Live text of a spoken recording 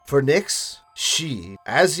For Nyx, she,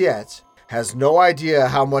 as yet, has no idea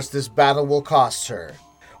how much this battle will cost her,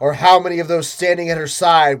 or how many of those standing at her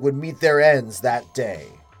side would meet their ends that day.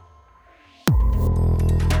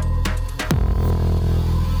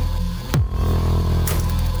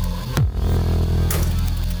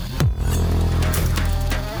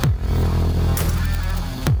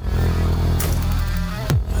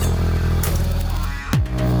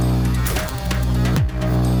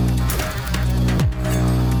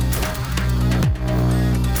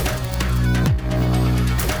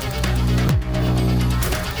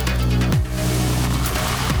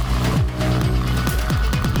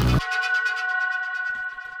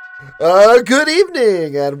 Good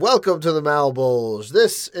evening, and welcome to the Malbulge.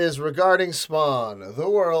 This is Regarding Spawn, the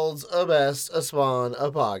world's best Spawn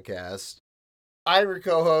podcast. I'm your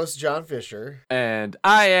co-host, John Fisher. And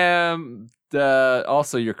I am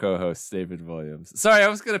also your co-host, David Williams. Sorry, I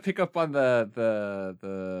was going to pick up on the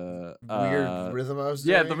weird rhythm I was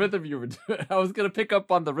doing. Yeah, the rhythm you were doing. I was going to pick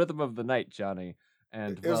up on the rhythm of the night, Johnny.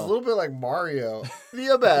 And it was a little bit like Mario.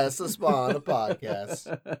 The best Spawn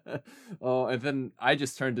podcast. Oh, and then I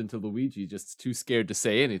just turned into Luigi, just too scared to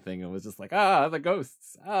say anything. And was just like, the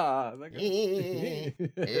ghosts. The ghosts.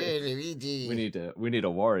 Luigi. We need a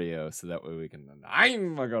Wario so that way we can.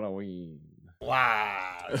 I'm gonna win.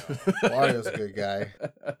 Wow. Wario's a good guy.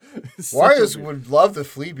 Wario would love the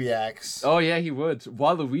Fleabiacs. Oh, yeah, he would.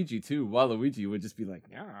 Waluigi, too. Waluigi would just be like,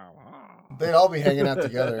 they'd all be hanging out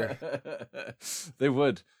together. They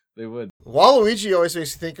would. Waluigi always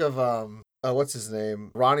makes you think of, what's his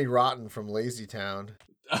name? Ronnie Rotten from Lazy Town.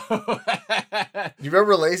 You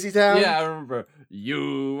remember Lazy Town? Yeah, I remember.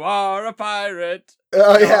 You are a pirate.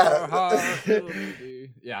 Oh, yeah.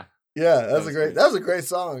 Yeah. Yeah, that was a great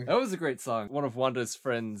song. That was a great song. One of Wanda's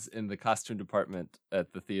friends in the costume department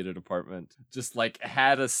at the theater department just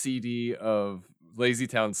had a CD of Lazy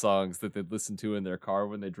Town songs that they'd listen to in their car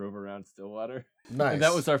when they drove around Stillwater. Nice. And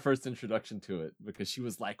that was our first introduction to it because she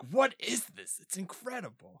was like, "What is this? It's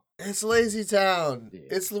incredible. It's Lazy Town. Yeah.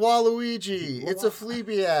 It's Waluigi. It's a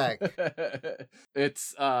Fleabiac."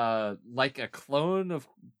 It's like a clone of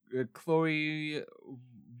Chloe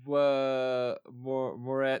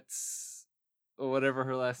Moretz, or whatever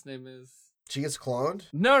her last name is. She gets cloned?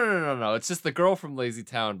 No. It's just the girl from Lazy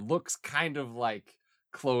Town looks kind of like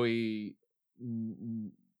Chloe,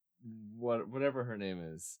 whatever her name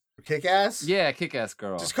is. Kick-Ass? Yeah, Kick-Ass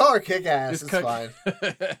girl. Just call her Kick-Ass. It's fine.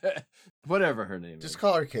 Whatever her name is. Just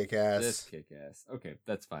call her Kick-Ass. Just Kick-Ass. Okay,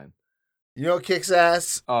 that's fine. You know what kicks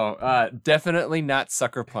ass? Oh, definitely not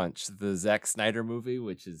Sucker Punch, the Zack Snyder movie,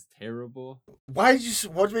 which is terrible. What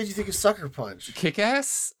made you think of Sucker Punch?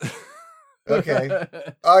 Kick-Ass? Okay.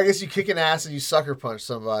 I guess you kick an ass and you sucker punch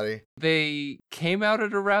somebody. They came out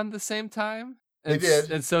at around the same time. They did.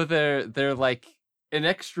 And so they're like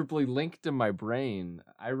inextricably linked in my brain.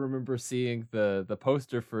 I remember seeing the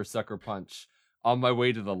poster for Sucker Punch on my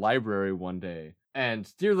way to the library one day. And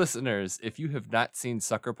dear listeners, if you have not seen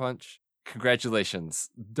Sucker Punch,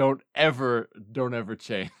 congratulations. Don't ever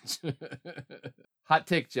change. Hot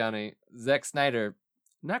take, Johnny. Zack Snyder,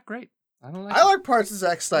 not great. I like parts of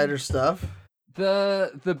Zack Snyder stuff.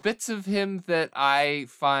 The bits of him that I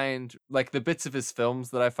find, like the bits of his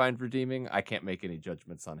films that I find redeeming, I can't make any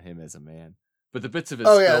judgments on him as a man. But the bits of his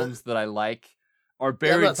films that I like are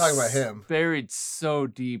buried. I'm not talking about him. Buried so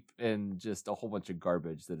deep in just a whole bunch of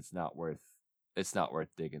garbage that it's not worth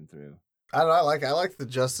digging through. I don't know. I like the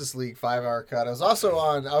Justice League 5-hour cut. I was also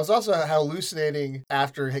hallucinating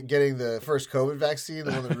after getting the first COVID vaccine,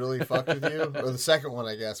 the one that really fucked with you, or the second one,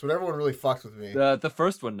 I guess. Whatever one really fucked with me. The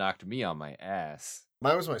first one knocked me on my ass.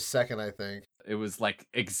 Mine was my second, I think. It was like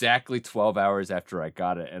exactly 12 hours after I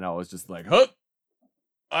got it, and I was just like, "Huh,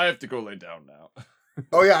 I have to go lay down now."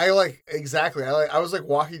 Oh yeah, I was like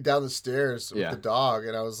walking down the stairs with the dog,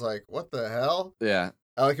 and I was like, "What the hell?" Yeah.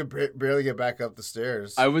 I could barely get back up the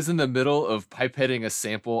stairs. I was in the middle of pipetting a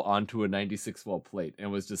sample onto a 96 well plate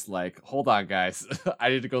and was just like, hold on, guys. I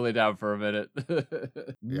need to go lay down for a minute.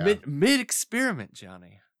 Yeah. Mid-experiment,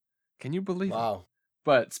 Johnny. Can you believe it?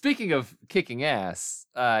 But speaking of kicking ass,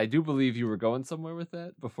 I do believe you were going somewhere with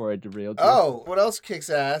that before I derailed you. Oh, what else kicks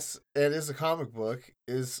ass and is a comic book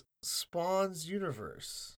is Spawn's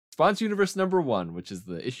Universe. Spawn's Universe #1, which is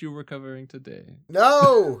the issue we're covering today.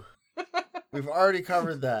 No! We've already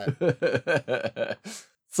covered that.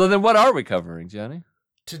 So then what are we covering, Johnny?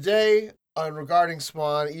 Today, on Regarding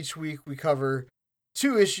Spawn, each week we cover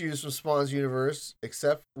 2 issues from Spawn's universe,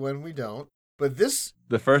 except when we don't. But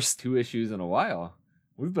the first 2 issues in a while.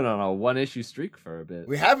 We've been on a 1-issue streak for a bit.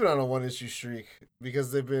 We have been on a 1-issue streak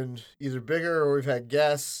because they've been either bigger or we've had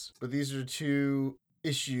guests. But these are 2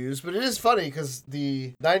 issues, but it is funny because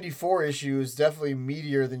the 94 issue is definitely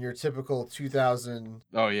meatier than your typical 2000.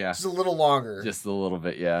 Oh, yeah. Just a little longer. Just a little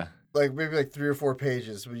bit, yeah. Like maybe like 3 or 4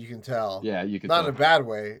 pages, but you can tell. Yeah, you can Not tell. in a bad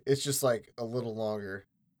way. It's just like a little longer.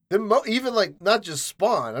 Even like not just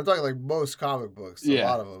Spawn. I'm talking like most comic books. A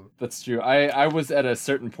lot of them. That's true. I was at a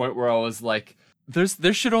certain point where I was like,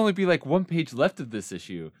 there should only be like 1 page left of this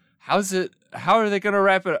issue. How are they gonna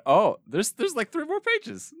wrap it? Oh, there's like 3 more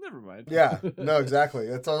pages. Never mind. Yeah, no, exactly.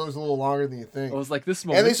 It's always a little longer than you think. I was like, this.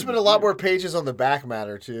 And they spent a lot more pages on the back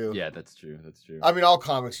matter too. Yeah, that's true. That's true. I mean, all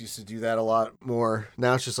comics used to do that a lot more.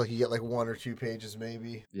 Now it's just like you get like 1 or 2 pages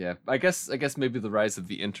maybe. Yeah, I guess maybe the rise of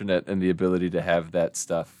the internet and the ability to have that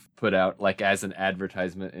stuff put out like as an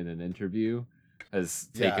advertisement in an interview has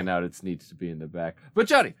taken out its need to be in the back. But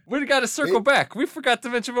Johnny, we got to circle back. We forgot to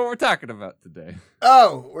mention what we're talking about today.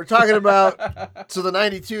 Oh, we're talking about so the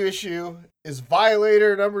 92 issue is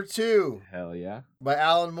Violator number 2. Hell yeah. By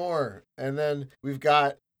Alan Moore. And then we've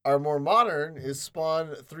got our more modern is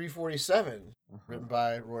Spawn 347, written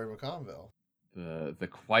by Roy McConville. The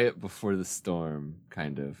quiet before the storm,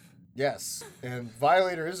 kind of. Yes, and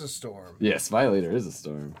Violator is a storm. Yes, Violator is a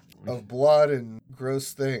storm. Of blood and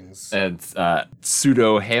gross things. And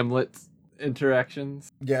pseudo Hamlet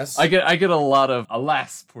interactions. Yes. I get a lot of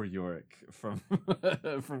alas poor Yorick from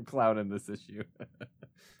from Clown in this issue.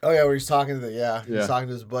 Oh yeah, where he's talking to he's talking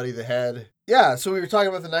to his buddy the Head. Yeah, so we were talking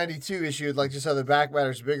about the 92 issue, like just how the back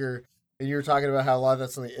matter's bigger, and you were talking about how a lot of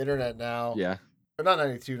that's on the internet now. Yeah. Or not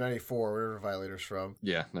 92, 94, wherever Violator's from.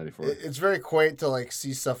 Yeah, 94. It's very quaint to like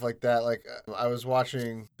see stuff like that. Like I was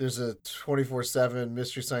watching, there's a 24/7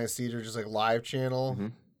 Mystery Science Theater just like live channel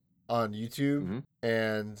on YouTube,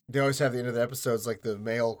 and they always have the end of the episodes like the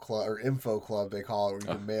mail club or info club they call it, where you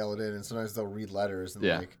can mail it in, and sometimes they'll read letters, and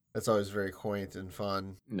like that's always very quaint and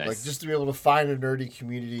fun. Nice. Like just to be able to find a nerdy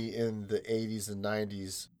community in the 80s and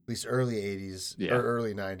 90s, at least early 80s or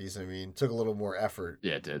early 90s. I mean, took a little more effort.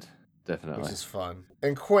 Yeah, it did. Definitely. Which is fun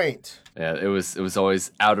and quaint. Yeah, it was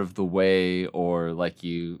always out of the way, or like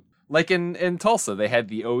in Tulsa, they had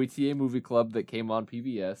the OETA movie club that came on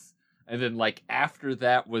PBS, and then like after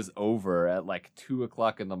that was over at like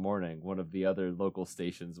 2:00 in the morning, one of the other local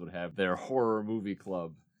stations would have their horror movie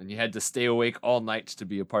club, and you had to stay awake all night to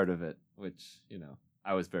be a part of it, which, you know,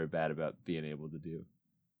 I was very bad about being able to do.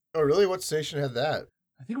 Oh, really? What station had that?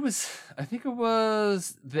 I think it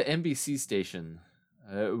was the NBC station.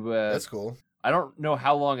 That's cool. I don't know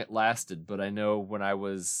how long it lasted, but I know when I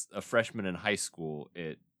was a freshman in high school,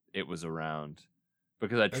 it was around,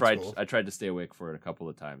 because I tried to stay awake for it a couple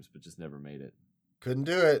of times, but just never made it. Couldn't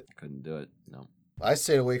do it. No. I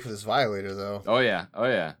stayed awake for this Violator though. Oh yeah.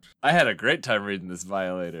 I had a great time reading this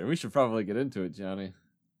Violator. We should probably get into it, Johnny.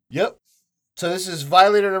 Yep. So this is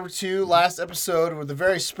Violator number 2, last episode, with a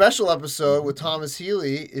very special episode with Thomas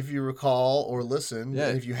Healy, if you recall or listen. Yeah.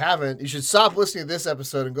 And if you haven't, you should stop listening to this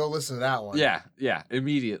episode and go listen to that one. Yeah,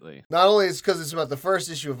 immediately. Not only is because it's about the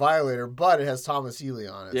first issue of Violator, but it has Thomas Healy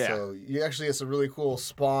on it. Yeah. So you actually get some really cool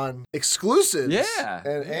Spawn exclusives. Yeah.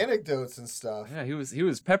 And anecdotes and stuff. Yeah, he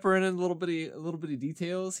was peppering in a little bitty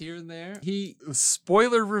details here and there. He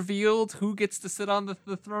spoiler revealed who gets to sit on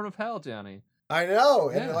the throne of hell, Johnny. I know,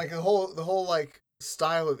 and like the whole like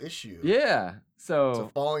style of issue. Yeah, so it's a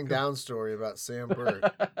falling down story about Sam Burt.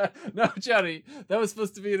 No, Johnny, that was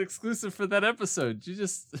supposed to be an exclusive for that episode. You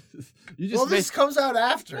just. Well, this comes out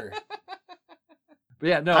after. But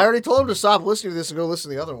yeah, no. I already told him to stop listening to this and go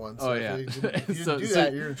listen to the other ones. So yeah. If you didn't do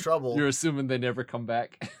that, you're in trouble. You're assuming they never come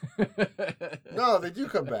back. No, they do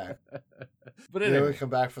come back. But anyway, they only come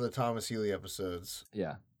back for the Thomas Healy episodes.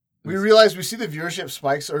 Yeah. We realize we see the viewership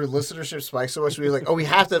spikes or listenership spikes so much, we're like, oh, we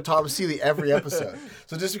have to have Thomas Healy every episode.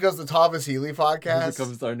 So just because the Thomas Healy podcast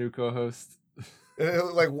becomes our new co-host.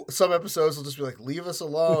 Like some episodes will just be like, leave us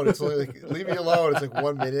alone. It's only like, leave me alone. It's like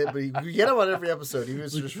 1 minute, but we get him on every episode, even if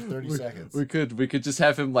it's just for 30 seconds. We could just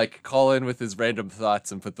have him like call in with his random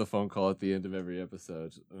thoughts and put the phone call at the end of every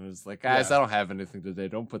episode. And it's like, guys, I don't have anything today.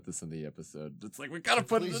 Don't put this in the episode. It's like, we gotta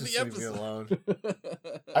put it in the episode. Leave me alone.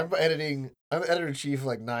 I'm editor-in-chief of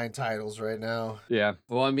like 9 titles right now. Yeah.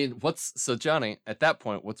 Well, I mean, so Johnny, at that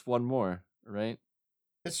point, what's one more, right?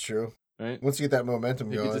 It's true. Right. Once you get that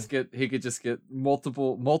momentum going, he could just get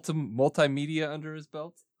multimedia under his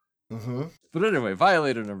belt. Mm-hmm. But anyway,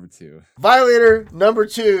 Violator number 2. Violator number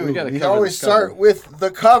 2. We always start with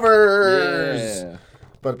the covers. Yeah.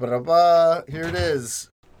 Here it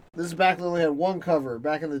is. This is back when they only had one cover,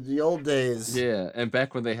 back in the old days. Yeah, and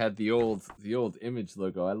back when they had the old Image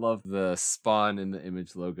logo. I love the Spawn in the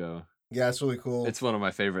Image logo. Yeah, it's really cool. It's one of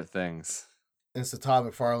my favorite things. It's the Todd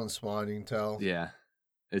McFarlane Spawn, you can tell. Yeah.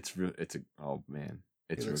 Oh man.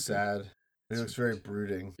 It looks sad. He looks very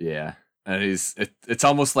brooding. Yeah. And it's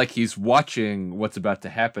almost like he's watching what's about to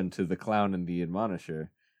happen to the clown and the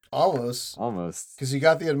admonisher. Almost. Because you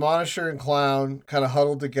got the admonisher and clown kind of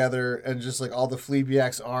huddled together and just like all the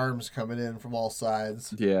Fleabiac's arms coming in from all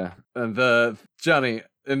sides. Yeah. And Johnny,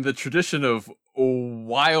 in the tradition of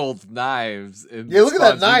wild knives in look at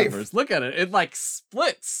that knife. Universe, look at it. It like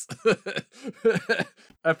splits.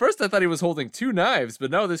 At first I thought he was holding two knives,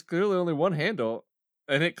 but no, there's clearly only one handle.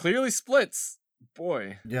 And it clearly splits.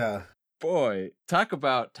 Boy. Yeah. Boy. Talk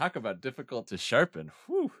about difficult to sharpen.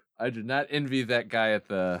 Whew. I do not envy that guy at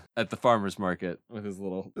the farmer's market with his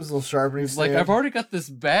little sharpening He's stand. like, I've already got this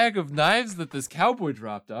bag of knives that this cowboy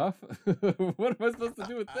dropped off. What am I supposed to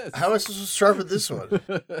do with this? How am I supposed to sharpen this one?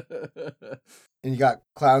 And you got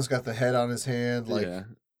Clown's got the head on his hand,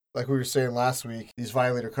 like we were saying last week. These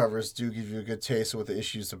Violator covers do give you a good taste of what the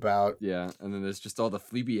issue's about. Yeah, and then there's just all the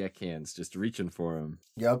Fleabiac hands just reaching for him.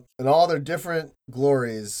 Yep, and all their different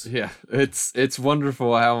glories. Yeah, it's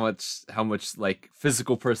wonderful how much like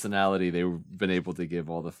physical personality they've been able to give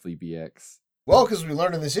all the Fleabiacs. Well, because we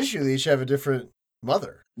learned in this issue they each have a different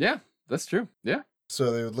mother. Yeah, that's true. Yeah.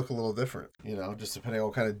 So they would look a little different, just depending on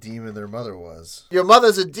what kind of demon their mother was. Your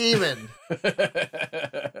mother's a demon.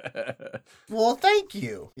 Well, thank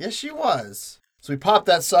you. Yes, she was. So we popped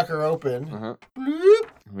that sucker open. Uh-huh. Bloop.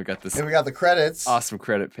 We got this. And we got the credits. Awesome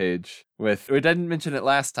credit page we didn't mention it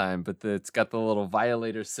last time, but it's got the little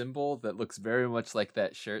Violator symbol that looks very much like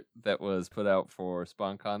that shirt that was put out for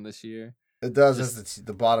SpawnCon this year. It does. Has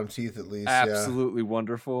the bottom teeth at least. Absolutely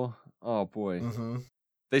wonderful. Oh boy. Mm-hmm.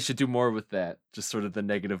 They should do more with that. Just sort of the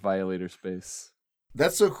negative Violator space.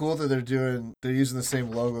 That's so cool that they're using the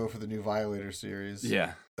same logo for the new Violator series.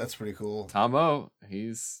 Yeah. That's pretty cool. Tom O,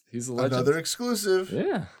 he's a legend. Another exclusive.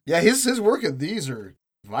 Yeah. Yeah, his work in these are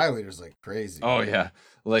Violators like crazy. Oh yeah.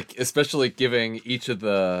 Like especially giving each of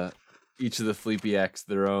the Fleabiacs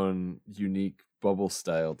their own unique bubble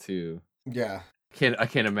style too. Yeah. I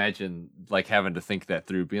can't imagine like having to think that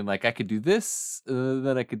through, being like, I could do this,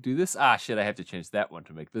 then I could do this. Ah, shit, I have to change that one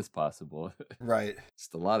to make this possible. Right.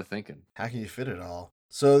 Just a lot of thinking. How can you fit it all?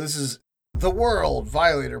 So this is The World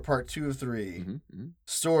Violator Part 2 of 3. Mm-hmm, mm-hmm.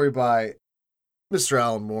 Story by Mr.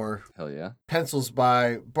 Alan Moore. Hell yeah. Pencils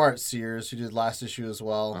by Bart Sears, who did last issue as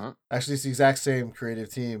well. Uh-huh. Actually, it's the exact same creative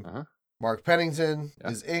team. Uh-huh. Mark Pennington,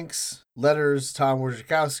 his inks, letters, Tom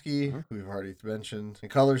Wojciechowski, who we've already mentioned,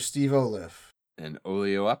 and colors, Steve Oliff. And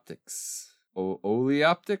Oleoptics.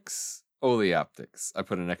 Oleoptics. I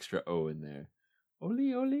put an extra O in there.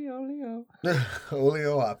 Oleo.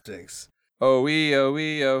 Oleoptics.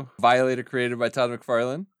 O-E-O. Violator created by Todd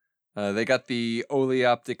McFarlane. They got the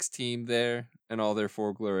Oleoptics team there and all their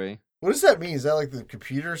for glory. What does that mean? Is that like the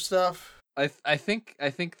computer stuff? I think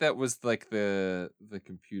that was like the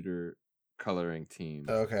computer coloring team.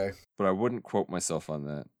 Okay. But I wouldn't quote myself on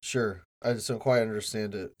that. Sure. I just don't quite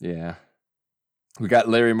understand it. Yeah. We got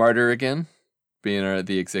Larry Martyr again, being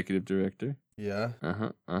the executive director. Yeah.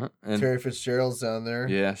 And Terry Fitzgerald's down there.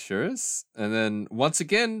 Yeah, sure is. And then once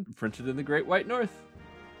again, printed in the Great White North.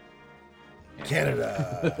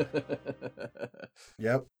 Canada.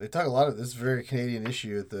 Yep. They talk a lot of this very Canadian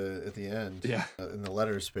issue at the end. Yeah. In the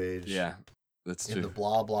letters page. Yeah. That's true. In the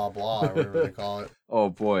blah, blah, blah, or whatever they call it. Oh,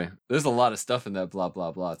 boy. There's a lot of stuff in that blah,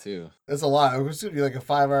 blah, blah, too. That's a lot. It was going to be like a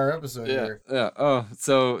 5-hour episode here. Yeah. Oh,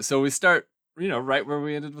 so we start, right where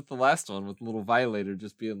we ended with the last one, with little Violator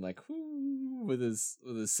just being like, whoo, with his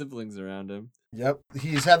siblings around him. Yep.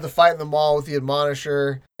 He's had the fight in the mall with the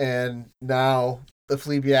Admonisher, and now the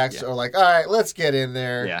Fleabiacs are like, all right, let's get in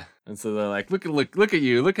there. Yeah. And so they're like, look at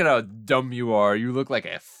you. Look at how dumb you are. You look like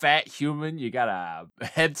a fat human. You got a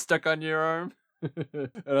head stuck on your arm.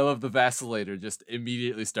 And I love the Vacillator just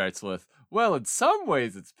immediately starts with, well, in some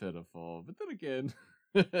ways it's pitiful, but then again.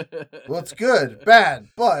 Well, it's good, bad,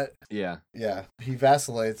 but yeah, he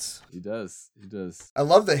vacillates. He does. I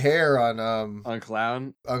love the hair on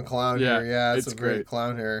Clown. On Clown here. Yeah, it's a great great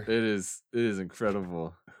clown hair. It is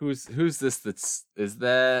incredible. Who's this? Is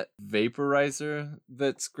that Vaporizer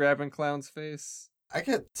that's grabbing Clown's face? I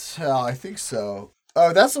can't tell. I think so.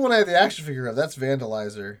 Oh, that's the one I had the action figure of. That's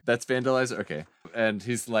Vandalizer. That's Vandalizer? Okay. And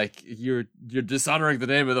he's like, you're dishonoring the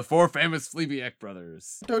name of the 4 famous Fleabiac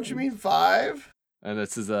brothers. Don't you mean 5? And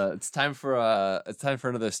this is it's time for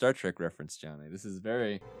another Star Trek reference, Johnny. This is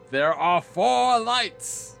there are 4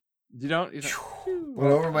 lights. You don't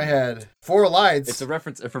went over my head. 4 lights. It's a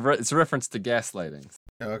reference to gaslighting.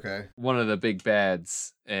 Okay. One of the big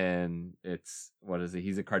bads, and it's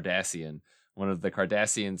he's a Cardassian. One of the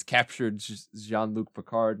Cardassians captured Jean-Luc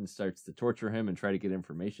Picard and starts to torture him and try to get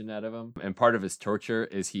information out of him. And part of his torture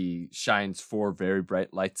is he shines 4 very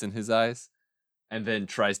bright lights in his eyes. and then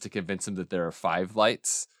tries to convince him that there are 5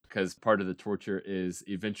 lights, because part of the torture is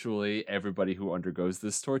eventually everybody who undergoes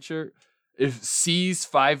this torture sees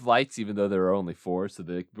 5 lights, even though there are only 4, so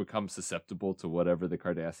they become susceptible to whatever the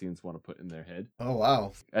Cardassians want to put in their head. Oh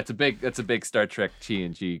wow, that's a big Star Trek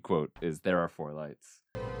TNG quote: "Is there are 4 lights."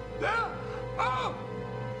 There are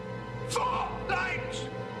 4 lights.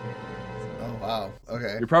 oh wow,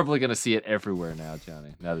 okay. You're probably gonna see it everywhere now,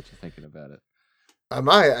 Johnny. Now that you're thinking about it. I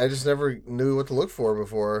might. I just never knew what to look for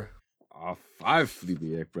before. 5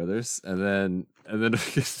 Fleabag brothers, and then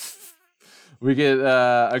we get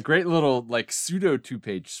a great little like pseudo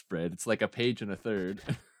 2-page spread. It's like a page and a third.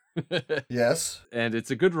 Yes. And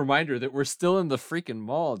it's a good reminder that we're still in the freaking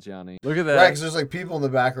mall, Johnny. Look at that. Right, because there's like people in the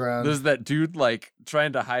background. There's that dude like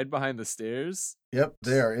trying to hide behind the stairs. Yep,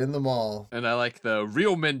 they are in the mall. And I like the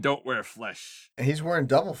real men don't wear flesh. And he's wearing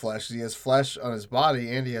double flesh. He has flesh on his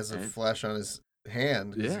body and he has a flesh on his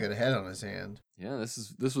hand. He's got a head on his hand. Yeah,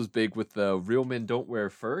 this was big with the real men don't wear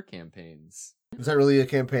fur campaigns. Was that really a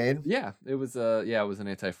campaign? Yeah, it was an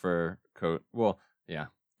anti-fur coat. Well, yeah,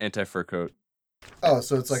 anti-fur coat. Oh,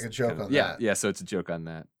 so it's like a joke on that. Yeah, so it's a joke on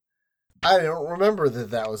that. I don't remember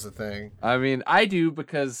that was a thing. I mean, I do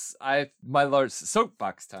because my large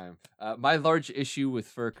soapbox time. My large issue with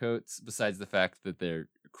fur coats, besides the fact that they're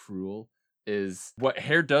cruel, is what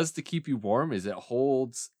hair does to keep you warm is it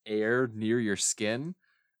holds air near your skin.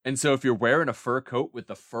 And so if you're wearing a fur coat with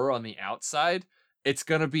the fur on the outside, it's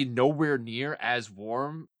going to be nowhere near as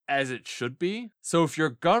warm as it should be. So if you're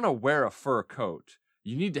going to wear a fur coat,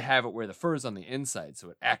 you need to have it where the fur is on the inside so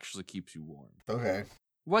it actually keeps you warm. Okay.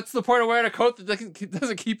 What's the point of wearing a coat that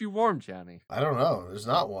doesn't keep you warm, Johnny? I don't know. There's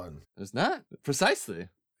not one. There's not? Precisely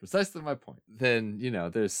my point. Then,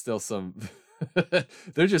 there's still some...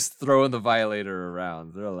 They're just throwing the Violator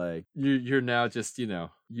around. They're like, you're now just, you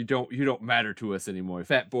don't matter to us anymore,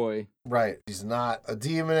 fat boy. Right. He's not a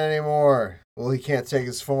demon anymore. Well, he can't take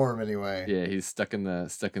his form anyway. Yeah, he's stuck in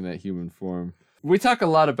that human form. We talk a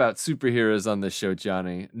lot about superheroes on this show,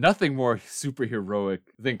 Johnny. Nothing more superheroic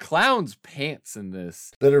than Clown's pants in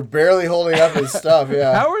this. That are barely holding up his stuff,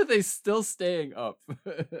 yeah. How are they still staying up?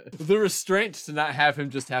 The restraint to not have him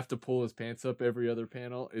just have to pull his pants up every other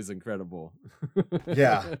panel is incredible.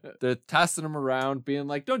 Yeah. They're tossing him around, being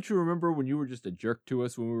like, don't you remember when you were just a jerk to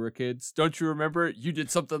us when we were kids? Don't you remember you did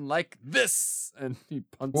something like this? And he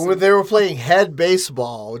punts When they were playing head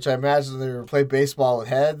baseball, which I imagine they were playing baseball with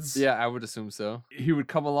heads. Yeah, I would assume so. He would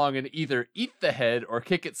come along and either eat the head or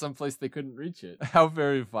kick it someplace they couldn't reach it. How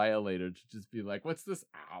very Violator to just be like, what's this?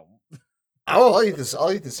 Ow. Oh, I'll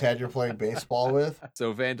eat this head you're playing baseball with.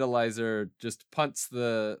 So Vandalizer just punts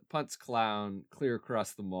Clown clear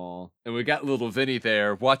across the mall. And we got little Vinny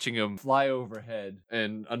there watching him fly overhead.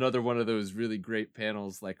 And another one of those really great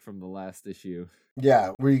panels like from the last issue.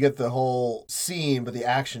 Yeah, where you get the whole scene, but the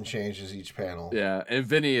action changes each panel. Yeah, and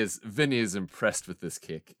Vinny is impressed with this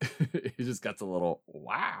kick. He just got a little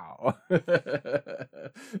wow.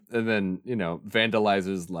 And then,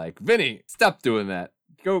 Vandalizer's like, Vinny, stop doing that.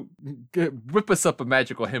 Go whip us up a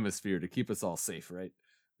magical hemisphere to keep us all safe, right?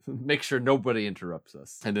 Make sure nobody interrupts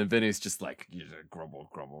us. And then Vinny's just like, grumble,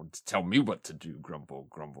 grumble. Tell me what to do, grumble,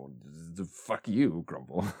 grumble. Fuck you,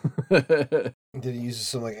 grumble. Did he use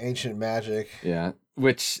some like ancient magic? Yeah.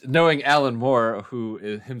 Which, knowing Alan Moore, who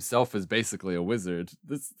himself is basically a wizard,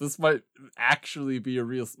 this might actually be a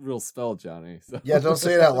real spell, Johnny. So. Yeah, don't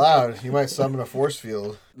say it out loud. You might summon a force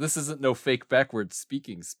field. This isn't no fake backwards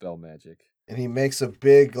speaking spell magic. And he makes a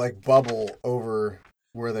big like bubble over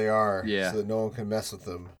where they are, yeah, so that no one can mess with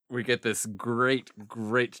them. We get this great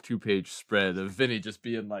 2-page spread of Vinny just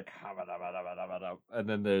being like, and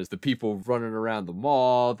then there's the people running around the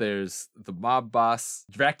mall. There's the mob boss,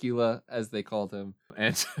 Dracula, as they called him,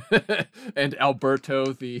 and and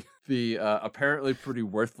Alberto, the apparently pretty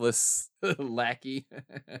worthless lackey.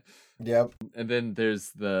 Yep. And then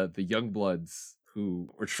there's the young bloods who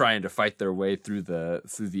were trying to fight their way through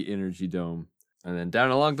the energy dome. And then down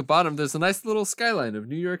along the bottom, there's a nice little skyline of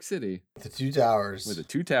New York City. The 2 towers. With the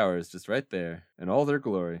 2 towers just right there in all their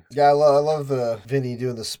glory. Yeah, I love the Vinny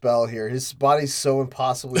doing the spell here. His body's so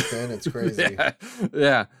impossibly thin, it's crazy.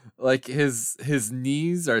 Yeah. Like his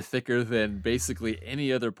knees are thicker than basically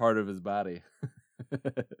any other part of his body.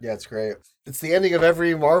 Yeah, it's great. It's the ending of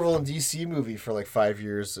every Marvel and DC movie for like 5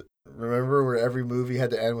 years. Remember where every movie had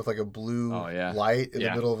to end with like a blue light in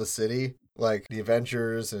the middle of a city? Like the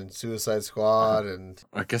Avengers and Suicide Squad and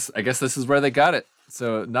I guess this is where they got it.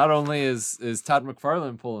 So not only is Todd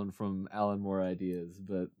McFarlane pulling from Alan Moore ideas,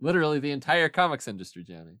 but literally the entire comics industry,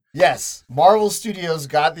 Johnny. Yes. Marvel Studios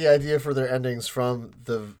got the idea for their endings from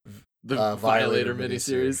the Violator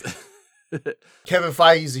miniseries. Kevin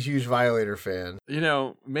Feige's a huge Violator fan.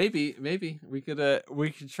 Maybe we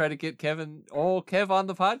could try to get Kev on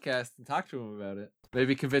the podcast and talk to him about it.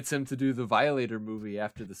 Maybe convince him to do the Violator movie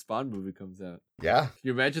after the Spawn movie comes out. Yeah. Can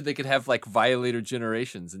you imagine they could have like Violator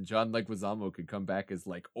Generations and John Leguizamo could come back as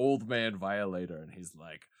like old man Violator and he's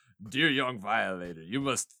like, "Dear young Violator, you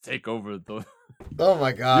must take over the Oh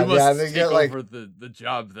my god. you must Yeah, they take get like over the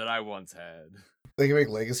job that I once had." they can make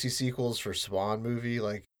legacy sequels for Spawn movie,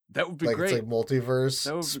 like That would be like great. it's like multiverse.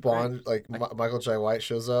 That would be Spawn, like Michael J. White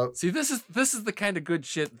shows up. See, this is the kind of good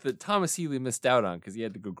shit that Thomas Healy missed out on because he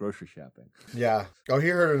had to go grocery shopping. Yeah. Oh, he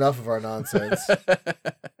heard enough of our nonsense.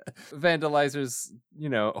 Vandalizer's,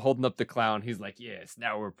 holding up the clown. He's like, "Yes,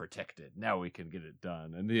 now we're protected. Now we can get it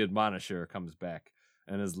done." And the Admonisher comes back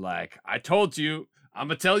and is like, "I told you. I'm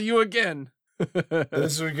gonna tell you again." And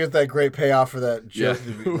this is where we get that great payoff for that joke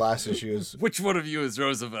in the last issue. Is Which one of you is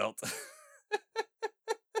Roosevelt?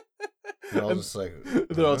 they're all just like,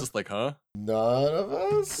 They're all just like, huh? none of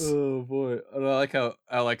us. Oh boy. And I like how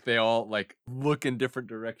they all like look in different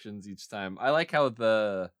directions each time. I like how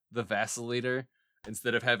the Vacillator,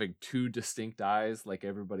 instead of having two distinct eyes like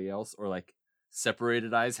everybody else, or like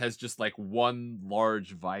separated eyes, has just like one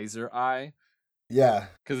large visor eye. Yeah,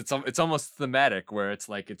 Because it's almost thematic, where it's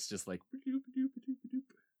just like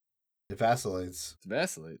it vacillates. it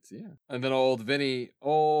vacillates, yeah. And then old Vinny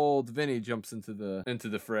jumps into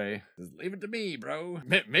the fray. Says, "Leave it to me, bro.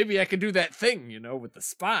 Maybe I can do that thing, with the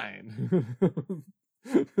spine."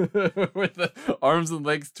 With the arms and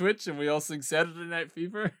legs twitch, and we all sing Saturday Night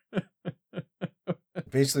Fever.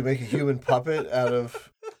 Basically, make a human puppet out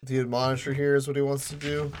of the Admonisher. Here is what he wants to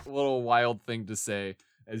do. A little wild thing to say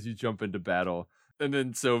as you jump into battle. And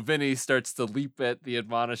then so Vinny starts to leap at the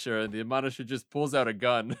Admonisher, and the Admonisher just pulls out a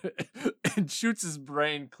gun and shoots his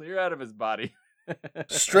brain clear out of his body.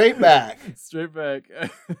 Straight back. Straight back.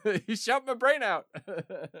 He shot my brain out.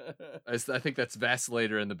 I think that's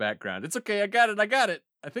Vacillator in the background. It's okay. I got it.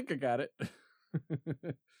 I think I got it.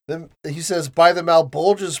 Then he says, "By the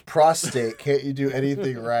Malbolge's prostate, can't you do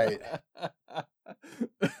anything right?"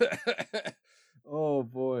 Oh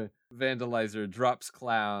boy. Vandalizer drops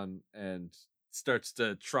Clown and starts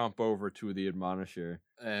to tromp over to the Admonisher.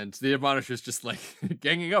 And the Admonisher's just like,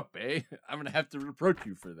 "Ganging up, eh? I'm gonna have to reproach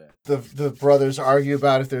you for that." The brothers argue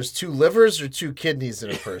about if there's two livers or two kidneys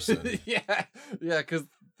in a person. Yeah, because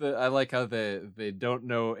I like how they don't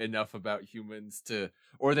know enough about humans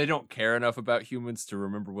or they don't care enough about humans to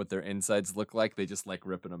remember what their insides look like. They just like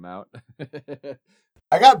ripping them out.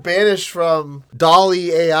 I got banished from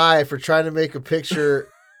Dolly AI for trying to make a picture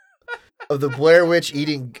of the Blair Witch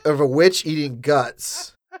of a witch eating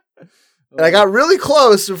guts. And I got really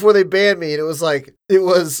close before they banned me, and it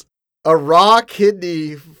was a raw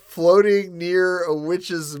kidney floating near a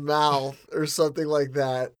witch's mouth or something like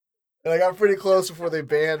that. And I got pretty close before they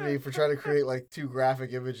banned me for trying to create like two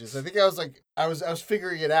graphic images. I think I was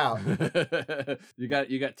figuring it out. You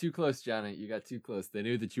got too close, Johnny. You got too close. They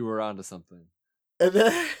knew that you were onto something. And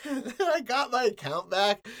then I got my account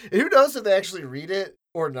back. And who knows if they actually read it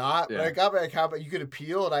or not. Yeah. But I got my account back. You could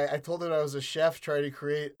appeal. And I told them I was a chef trying to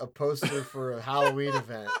create a poster for a Halloween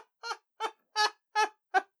event.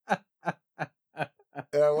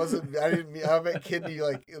 And I meant kidney,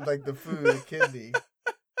 like the food, kidney.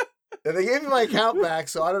 And they gave me my account back,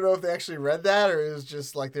 so I don't know if they actually read that or it was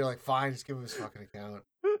just like, they're like, fine, just give him his fucking account.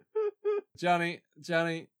 Johnny,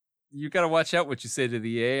 you gotta watch out what you say to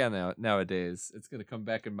the AI nowadays. It's gonna come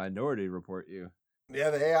back and Minority Report you. Yeah,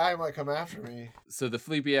 the AI might come after me. So the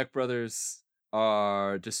Fleabiac brothers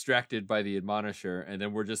are distracted by the Admonisher, and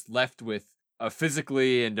then we're just left with a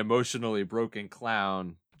physically and emotionally broken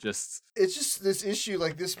Clown. It's just this issue,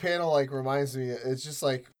 like this panel, like reminds me. It's just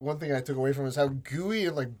like one thing I took away from is how gooey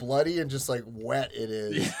and like bloody and just like wet it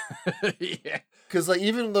is. Yeah. Because like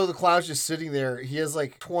even though the Clown's just sitting there, he has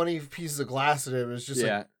like 20 pieces of glass in him. It's just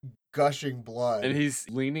like gushing blood, and he's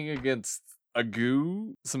leaning against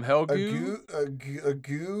some hell goo, a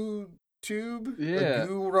goo tube, yeah, a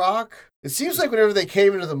goo rock. It seems like whenever they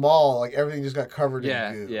came into the mall, like everything just got covered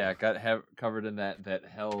in goo. Yeah, covered in that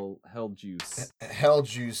hell juice. Hell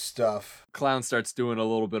juice stuff. Clown starts doing a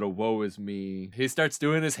little bit of woe is me. He starts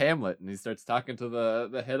doing his Hamlet, and he starts talking to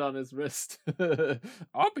the head on his wrist.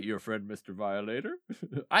 "I'll be your friend, Mr. Violator.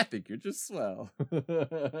 I think you're just swell."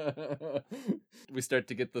 We start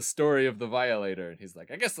to get the story of the Violator, and he's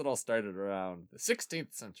like, "I guess it all started around the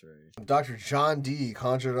 16th century. Dr. John Dee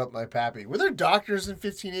conjured up my pappy." Were there doctors in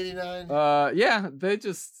 1589? Yeah, they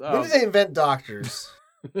just... When did they invent doctors?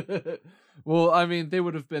 Well, I mean, they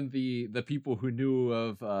would have been the people who knew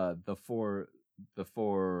of the four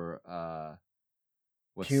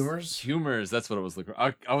Humors? Humors, that's what it was looking.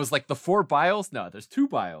 I was like, the 4 biles? No, there's 2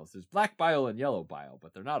 biles. There's black bile and yellow bile,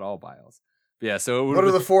 but they're not all biles. But yeah, so what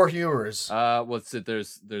are the 4 humors? What's it?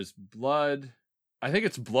 There's blood. I think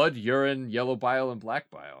it's blood, urine, yellow bile, and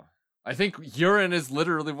black bile. I think urine is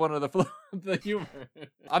literally one of the humor.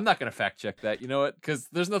 I'm not gonna fact check that, you know what? Because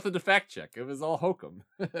there's nothing to fact check. It was all hokum.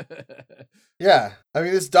 Yeah, I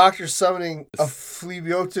mean, this doctor's summoning a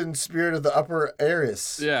Phlebotan spirit of the upper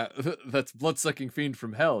Aris. Yeah, that's blood-sucking fiend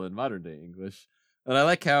from hell in modern-day English. And I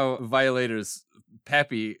like how Violator's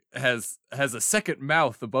pappy has a second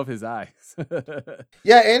mouth above his eyes.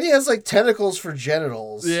 Yeah, and he has like tentacles for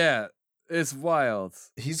genitals. Yeah, it's wild.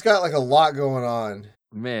 He's got like a lot going on.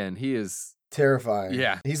 Man, he is terrifying.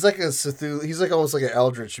 Yeah. He's like a Cthulhu. He's like almost like an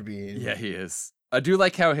eldritch being. Yeah, he is. I do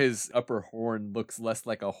like how his upper horn looks less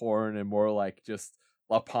like a horn and more like just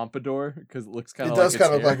a pompadour, because it looks kind of like it does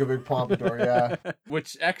kind of look like a big pompadour, yeah.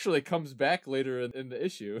 Which actually comes back later in the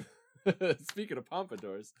issue. Speaking of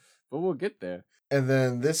pompadours, but we'll get there. And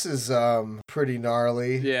then this is pretty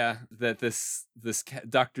gnarly. Yeah, that this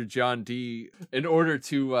Dr. John D, in order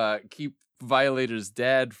to keep Violator's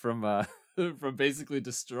dad from basically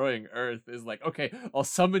destroying Earth, is like, okay, I'll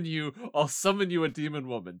summon you a demon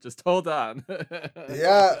woman. Just hold on.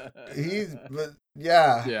 Yeah,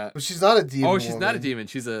 yeah. But she's not a demon. Oh, she's not a demon.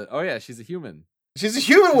 She's a human. She's a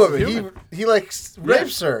human woman. Human. He like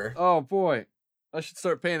rapes her. Oh boy, I should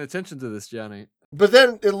start paying attention to this, Johnny. But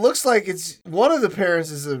then it looks like it's one of the parents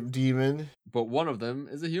is a demon, but one of them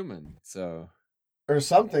is a human. So. Or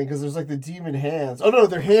something, because there's like the demon hands. Oh no,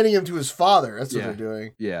 they're handing him to his father. That's what they're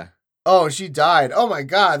doing. Yeah. Oh, she died. Oh my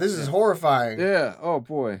god, this is horrifying. Yeah. Oh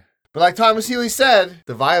boy. But like Thomas Healy said,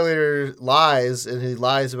 the Violator lies, and he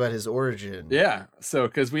lies about his origin. Yeah. So,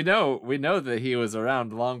 because we know that he was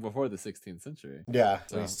around long before the 16th century. Yeah.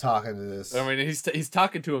 So he's talking to this. I mean, he's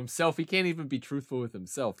talking to himself. He can't even be truthful with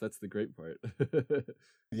himself. That's the great part.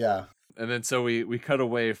 Yeah. And then so we cut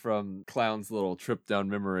away from Clown's little trip down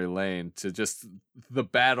memory lane to just the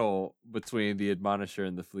battle between the Admonisher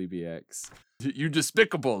and the Fleabiax. You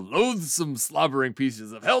despicable, loathsome, slobbering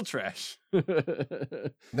pieces of hell trash.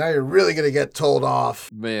 Now you're really gonna get told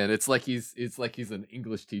off. Man, it's like he's an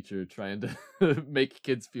English teacher trying to make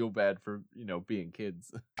kids feel bad for, being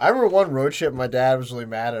kids. I remember one road trip, my dad was really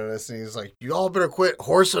mad at us, and he's like, "You all better quit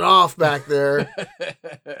horsing off back there."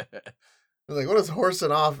 I was like, what does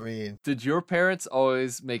horsing off mean? Did your parents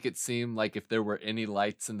always make it seem like if there were any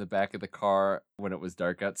lights in the back of the car when it was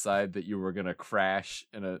dark outside that you were going to crash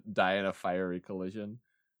and die in a fiery collision?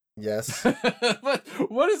 Yes.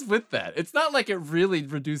 What is with that? It's not like it really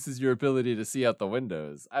reduces your ability to see out the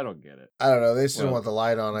windows. I don't get it. I don't know. They just didn't want the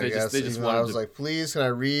light on, I guess. They just I was like, please, can I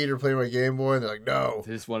read or play my Game Boy? And they're like, no.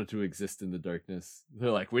 They just wanted to exist in the darkness.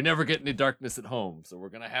 They're like, we never get any darkness at home, so we're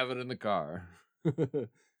going to have it in the car.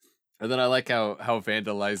 And then I like how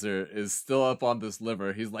Vandalizer is still up on this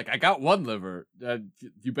liver. He's like, I got one liver.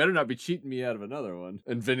 You better not be cheating me out of another one.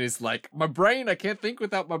 And Vinny's like, my brain, I can't think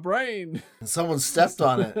without my brain. And someone stepped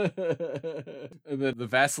on it. And then the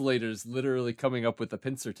Vacillator's literally coming up with the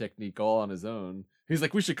pincer technique all on his own. He's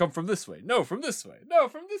like, we should come from this way. No, from this way. No,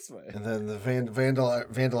 from this way. And then the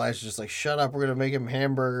Vandalizer's just like, shut up, we're going to make him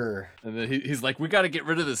hamburger. And then he's like, we got to get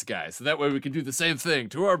rid of this guy so that way we can do the same thing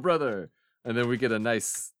to our brother. And then we get a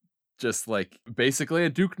nice... just like basically a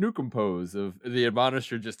Duke Nukem pose of the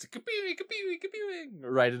Admonisher just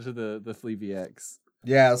right into the Fleabiax.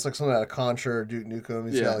 Yeah, it's like something out of Contra or Duke Nukem.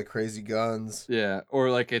 He's got like crazy guns. Yeah, or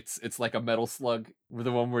like it's like a Metal Slug,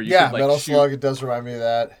 the one where you could, like, Metal Slug. It does remind me of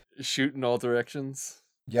that. Shoot in all directions.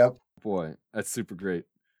 Yep. Boy, that's super great.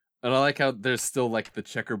 And I like how there's still like the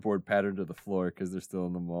checkerboard pattern to the floor because they're still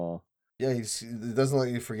in the mall. Yeah, it doesn't let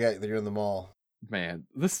you forget that you're in the mall. Man,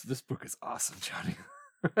 this book is awesome, Johnny.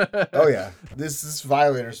 Oh yeah, this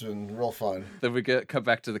Violator's been real fun. Then we cut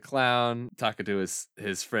back to the Clown talking to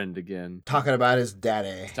his friend again, talking about his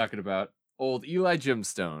daddy, talking about old Eli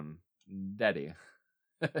Gemstone, daddy.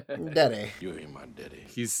 Daddy, you ain't my daddy.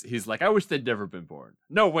 He's like, I wish they'd never been born.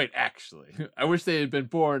 No, wait, actually, I wish they had been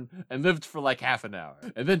born and lived for like half an hour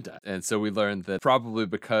and then died. And so we learned that probably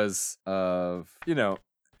because of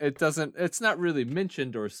it's not really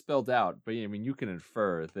mentioned or spelled out, but I mean you can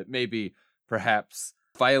infer that maybe perhaps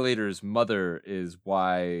Violator's mother is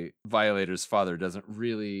why Violator's father doesn't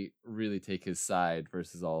really take his side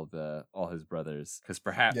versus all his brothers, because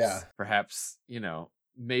perhaps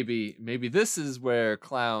maybe this is where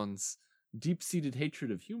Clown's deep-seated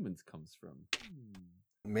hatred of humans comes from.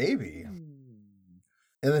 Maybe.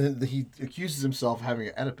 And then he accuses himself of having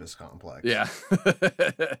an Oedipus complex. Yeah.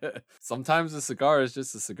 Sometimes a cigar is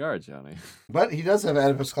just a cigar, Johnny. But he does have an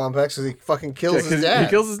Oedipus complex because he fucking kills his dad. He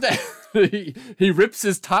kills his dad. he rips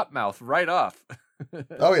his top mouth right off.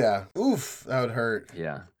 Oh yeah. Oof, that would hurt.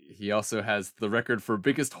 Yeah. He also has the record for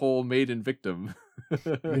biggest hole made in victim.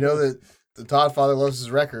 We know that the Todd father loves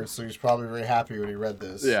his records, so he's probably very happy when he read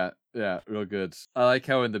this. Yeah, real good. I like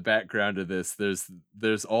how in the background of this,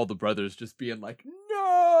 there's all the brothers just being like,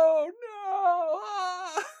 no,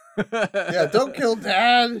 ah! Yeah, don't kill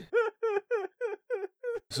Dad.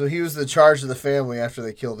 So he was the charge of the family after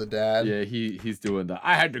they killed the dad. Yeah, he's doing the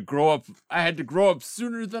I had to grow up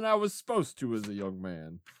sooner than I was supposed to as a young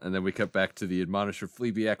man. And then we cut back to the Admonisher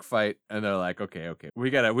Fleabiac fight, and they're like, okay, we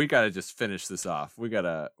gotta just finish this off. We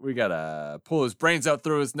gotta pull his brains out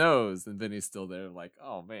through his nose, and then he's still there like,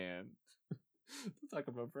 oh man. Don't talk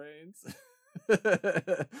about brains.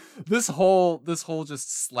 this whole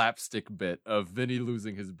just slapstick bit of Vinny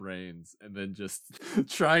losing his brains and then just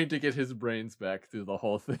trying to get his brains back through the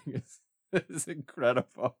whole thing is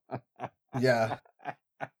incredible. Yeah.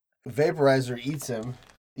 Vaporizer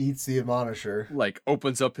eats the Admonisher. Like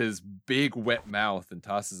opens up his big wet mouth and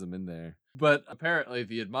tosses him in there. But apparently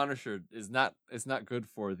the Admonisher is not good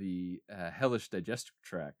for the hellish digestive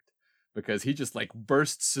tract, because he just like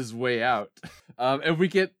bursts his way out. And we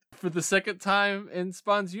get, for the second time in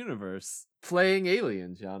Spawn's universe, playing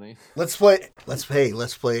Alien, Johnny. Let's play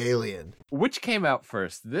Alien. Which came out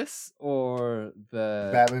first, this or the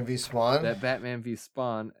Batman v Spawn? That Batman v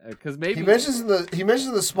Spawn, because maybe he mentions in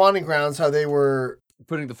the spawning grounds how they were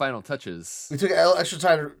putting the final touches. We took extra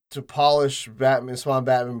time to polish Spawn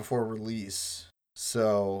Batman before release.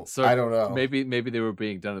 So I don't know. Maybe they were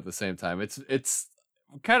being done at the same time. It's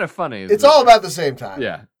kind of funny. It's all about the same time.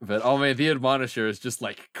 Yeah, but oh man, the Admonisher is just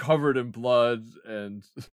like covered in blood and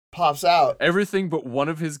pops out. Everything but one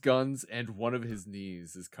of his guns and one of his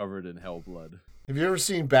knees is covered in hell blood. Have you ever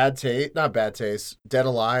seen Not Bad Taste, Dead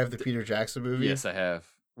Alive, the Peter Jackson movie? Yes, I have.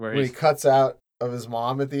 When he cuts out of his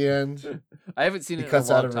mom at the end. I haven't seen it cuts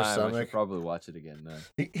in a long out of her time. stomach. I should probably watch it again now.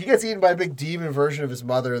 He gets eaten by a big demon version of his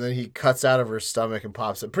mother, and then he cuts out of her stomach and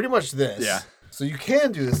pops it. Pretty much this. Yeah. So you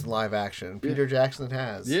can do this in live action. Peter Jackson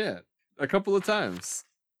has. Yeah, a couple of times.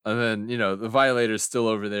 And then, the Violator's still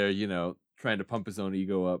over there, trying to pump his own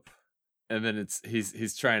ego up. And then he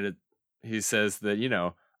says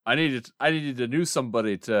that, I needed a new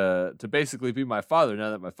somebody to basically be my father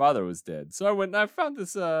now that my father was dead. So I went and I found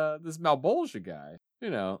this Malbolgia guy.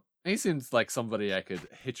 He seems like somebody I could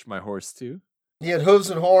hitch my horse to. He had hooves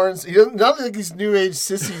and horns. He doesn't, not like these new age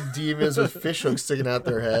sissy demons with fish hooks sticking out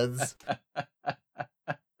their heads.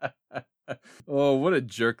 Oh, what a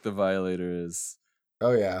jerk the Violator is.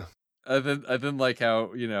 Oh yeah. I then like how,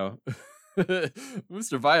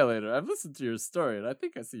 Mr. Violator, I've listened to your story and I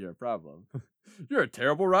think I see your problem. You're a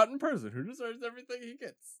terrible, rotten person who deserves everything he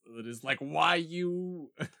gets. And it is like, why you?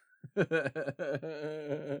 And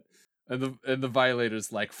the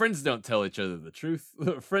Violator's like, friends don't tell each other the truth.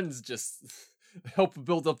 Friends just help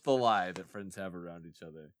build up the lie that friends have around each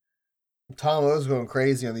other. Tom O's going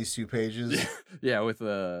crazy on these 2 pages. Yeah,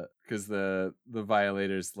 because the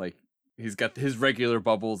Violator's like, he's got his regular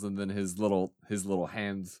bubbles and then his little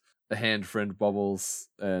hands. The hand friend bubbles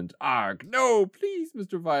and arg, no, please,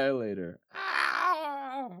 Mr. Violator.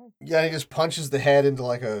 Ah! Yeah, he just punches the head into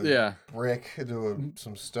like a brick, into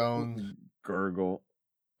some stone. Gurgle.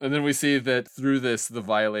 And then we see that through this, the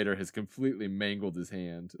Violator has completely mangled his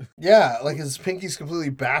hand. Yeah, like his pinky's completely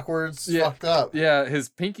backwards, fucked up. Yeah, his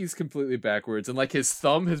pinky's completely backwards, and like his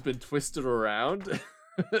thumb has been twisted around.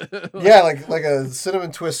 Yeah, like a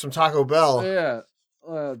cinnamon twist from Taco Bell. Yeah.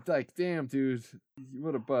 Like, damn, dude.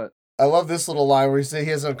 What a butt. I love this little line where he says he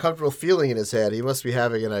has an uncomfortable feeling in his head. He must be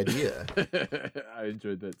having an idea. I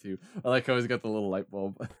enjoyed that too. I like how he's got the little light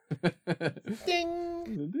bulb.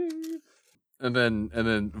 Ding! Ding! And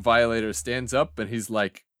then Violator stands up and he's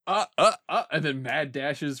like, and then mad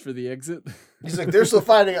dashes for the exit. He's like, they're still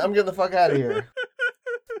fighting. I'm getting the fuck out of here.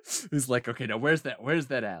 He's like, okay, now where's that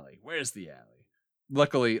alley? Where's the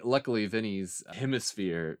alley? Luckily, Vinny's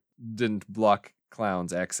hemisphere didn't block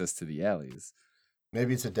Clown's access to the alleys.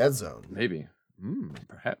 Maybe it's a dead zone. Maybe.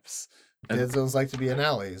 Perhaps. Dead zones like to be in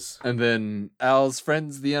alleys. And then Al's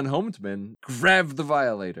friends, the Unhomed Men, grab the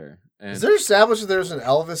Violator. And is there established that there's an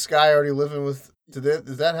Elvis guy already living with? Did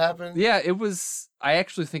that happen? Yeah, it was. I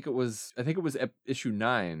actually think it was. I think it was issue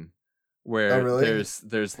 9, where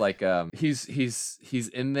there's like he's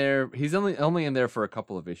in there. He's only in there for a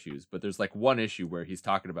couple of issues, but there's like one issue where he's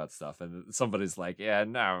talking about stuff, and somebody's like, you're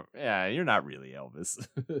not really Elvis.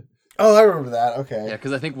 Oh, I remember that. Okay. Yeah,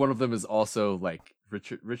 because I think one of them is also like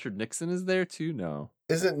Richard Nixon is there too. No,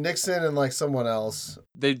 isn't Nixon and like someone else?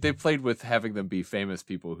 They played with having them be famous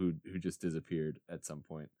people who just disappeared at some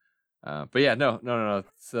point. But yeah, no.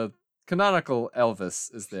 So canonical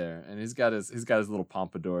Elvis is there, and he's got his little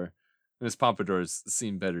pompadour, and his pompadour's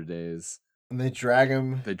seen better days. And they drag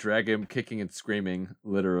him. They drag him kicking and screaming,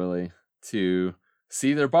 literally, to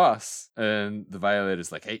see their boss. And the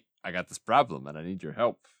Violator's like, hey, I got this problem and I need your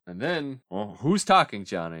help. And then, well, who's talking,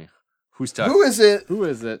 Johnny? Who's talking? Who is it? Who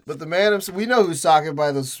is it? But the man himself, we know who's talking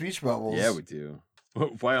by those speech bubbles. Yeah, we do.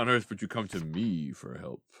 Why on earth would you come to me for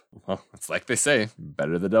help? Well, it's like they say,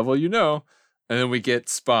 better the devil you know. And then we get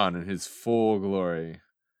Spawn in his full glory.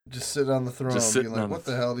 Just sitting on the throne, being like, what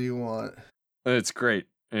the hell do you want? And it's great.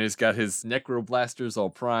 And he's got his necro blasters all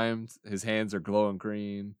primed. His hands are glowing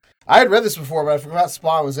green. I had read this before, but I forgot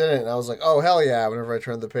Spawn was in it, and I was like, "Oh hell yeah!" Whenever I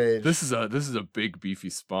turned the page, this is a big beefy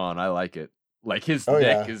Spawn. I like it. Like his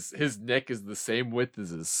neck is the same width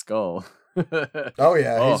as his skull.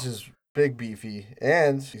 He's just big beefy,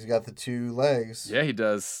 and he's got the 2 legs. Yeah, he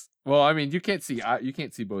does. Well, I mean, you can't see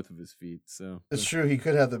both of his feet, so it's true. He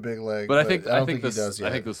could have the big leg, but I think he does yet.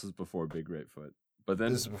 I think this was before Big Right Foot. But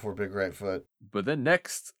then this is before Big Right Foot. But then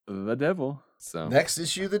next, the devil. So next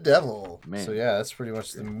issue, the devil. Man. So yeah, that's pretty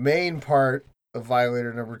much the main part of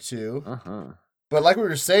Violator number 2. But like we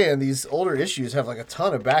were saying, these older issues have like a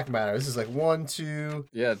ton of back matter. This is like 1, 2,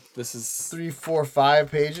 this is 3, 4,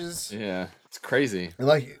 5 pages. Yeah, it's crazy. And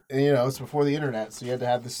it's before the internet, so you had to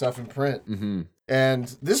have this stuff in print. Mm-hmm.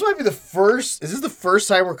 And this might be the first. Is this the first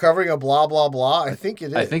time we're covering a blah blah blah? I think it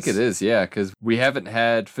is. I think it is. Yeah, because we haven't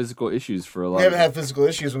had physical issues for a lot. We haven't had physical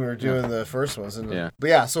issues when we were doing the first ones. Yeah. But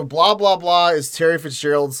yeah, so blah blah blah is Terry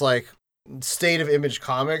Fitzgerald's like State of Image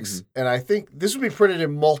comics, and I think this would be printed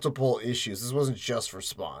in multiple issues. This wasn't just for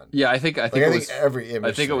Spawn. Yeah, I think every image.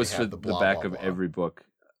 I think it was for the back of blah. every book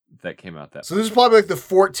that came out that. So this is probably like the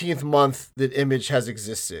 14th month that Image has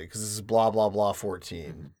existed, because this is blah blah blah 14.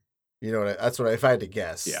 Mm-hmm. You know if I had to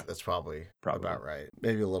guess, yeah, that's probably about right.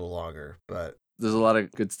 Maybe a little longer, but there's a lot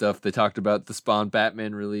of good stuff. They talked about the Spawn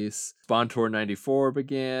Batman release. Spawn Tour 94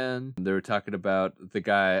 began. They were talking about a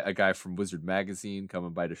guy from Wizard Magazine coming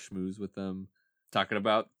by to schmooze with them. Talking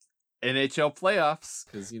about NHL playoffs,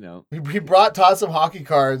 because, he brought Todd some hockey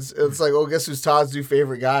cards. It's like, guess who's Todd's new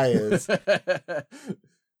favorite guy is?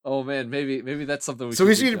 Oh man, maybe that's something we. So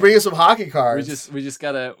we just need to bring us some hockey cards. We just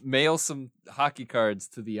gotta mail some hockey cards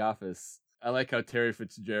to the office. I like how Terry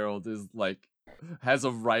Fitzgerald is like has a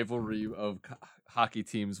rivalry of hockey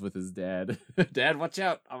teams with his dad. Dad, watch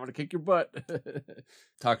out! I'm gonna kick your butt.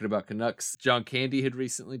 Talking about Canucks, John Candy had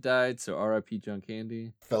recently died, so R.I.P. John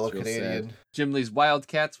Candy, fellow Canadian. Sad. Jim Lee's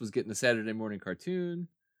Wildcats was getting a Saturday morning cartoon.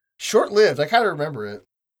 Short-lived. I kind of remember it.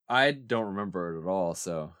 I don't remember it at all.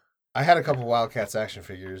 So. I had a couple Wildcats action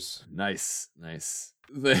figures. Nice.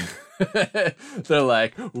 They're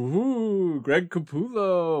like, ooh, Greg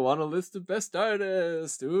Capullo on a list of best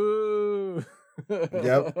artists. Ooh.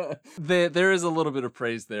 Yep. There is a little bit of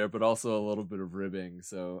praise there, but also a little bit of ribbing.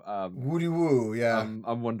 So, woody woo, yeah.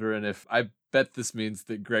 I'm wondering if I bet this means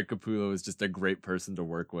that Greg Capullo is just a great person to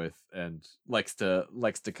work with and likes to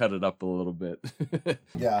cut it up a little bit.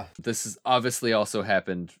 Yeah. This has obviously also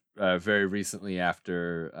happened very recently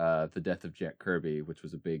after the death of Jack Kirby, which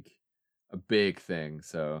was a big thing.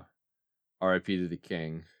 So, R.I.P. to the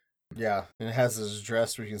king. Yeah, and it has his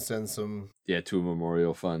address where you can send some... Yeah, to a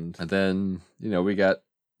memorial fund. And then, we got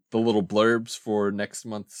the little blurbs for next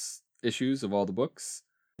month's issues of all the books.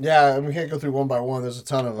 Yeah, and we can't go through one by one. There's a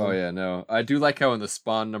ton of them. Oh, yeah, no. I do like how in the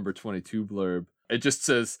Spawn number 22 blurb, it just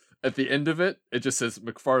says, at the end of it, it just says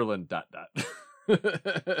McFarlane ...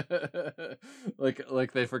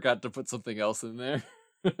 like they forgot to put something else in there.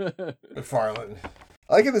 McFarlane.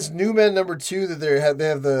 I like in this New Men number 2 that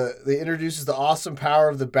they introduces the awesome power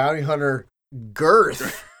of the bounty hunter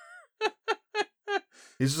Girth.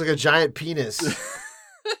 He's just like a giant penis.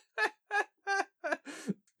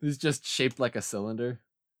 He's just shaped like a cylinder.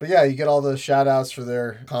 But yeah, you get all the shout outs for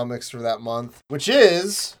their comics for that month, which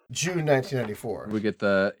is June 1994. We get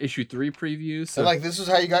the issue 3 preview. So... And this is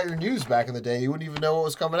how you got your news back in the day. You wouldn't even know what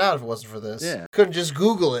was coming out if it wasn't for this. Yeah. Couldn't just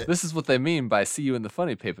Google it. This is what they mean by see you in the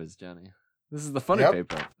funny papers, Johnny. This is the funny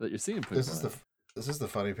paper that you're seeing. This is the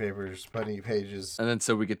funny papers, funny pages. And then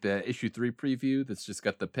so we get the issue 3 preview that's just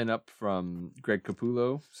got the pinup from Greg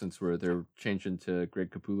Capullo, since they're changing to Greg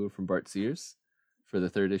Capullo from Bart Sears for the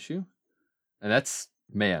 3rd issue. And that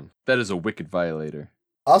is a wicked Violator.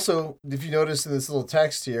 Also, if you notice in this little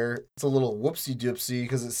text here, it's a little whoopsie doopsie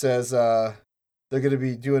because it says they're going to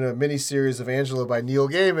be doing a mini series of Angela by Neil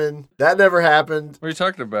Gaiman. That never happened. What are you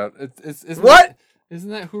talking about?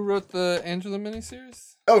 Isn't that who wrote the Angela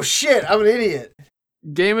miniseries? Oh shit, I'm an idiot.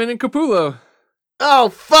 Gaiman and Capullo. Oh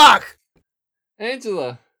fuck.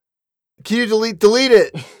 Angela. Can you delete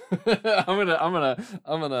it? I'm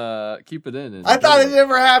gonna keep it in. I thought it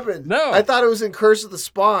never happened. No. I thought it was in Curse of the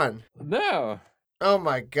Spawn. No. Oh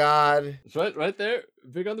my god. It's right there.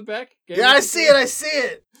 Big on the back. Yeah, I see it. I see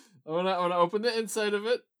it. I wanna open the inside of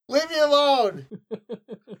it. Leave me alone.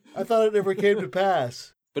 I thought it never came to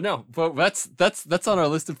pass. But no, but that's on our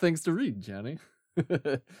list of things to read, Johnny.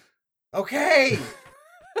 Okay.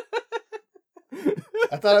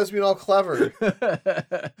 I thought I was being all clever.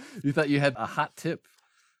 You thought you had a hot tip.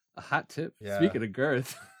 A hot tip. Yeah. Speaking of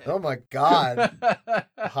girth. Oh my god.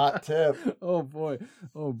 Hot tip. Oh boy.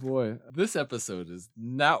 Oh boy. This episode is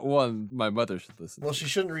not one my mother should listen Well, to. she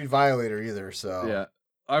shouldn't read Violator either, so. Yeah.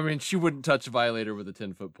 I mean, she wouldn't touch Violator with a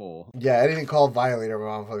 10-foot pole. Yeah, anything called Violator, my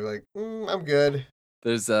mom would be like, I'm good.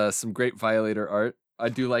 There's some great Violator art. I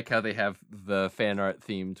do like how they have the fan art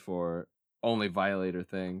themed for only Violator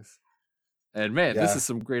things. And man, this Yeah. is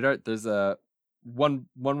some great art. There's one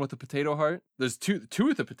with a potato heart. There's two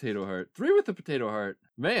with a potato heart. 3 with a potato heart.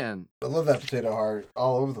 Man, I love that potato heart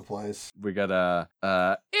all over the place. we got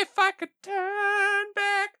if I could turn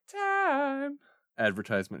back time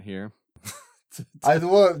advertisement here. I do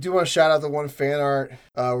want to shout out the one fan art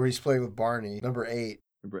where he's playing with Barney, number 8.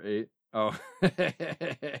 Number 8. Oh.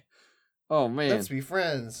 Oh man. Let's be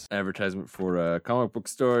friends. Advertisement for comic book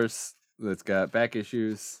stores that's got back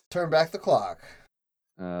issues. Turn back the clock.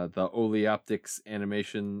 The Oli Optics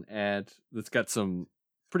animation ad that's got some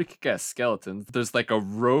pretty kick-ass skeletons. There's like a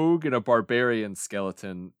rogue and a barbarian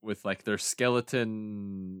skeleton with like their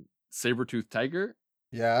skeleton saber-toothed tiger.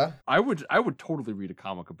 Yeah. I would totally read a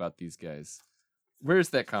comic about these guys. Where's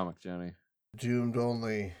that comic, Johnny? Doomed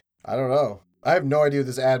only. I don't know. I have no idea what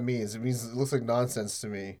this ad means. It looks like nonsense to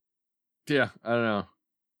me. Yeah, I don't know.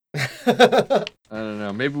 I don't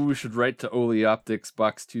know. Maybe we should write to Oli Optics,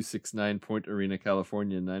 Box 269, Point Arena,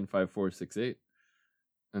 California, 95468.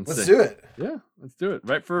 And Let's say, do it. Yeah, let's do it.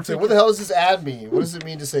 Right for a So what the hell does this ad mean? What does it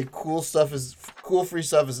mean to say cool free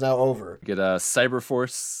stuff is now over? Get a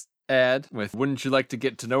Cyberforce ad with "Wouldn't you like to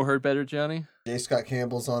get to know her better, Johnny?" J. Scott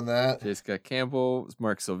Campbell's on that. J. Scott Campbell,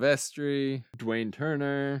 Mark Silvestri, Dwayne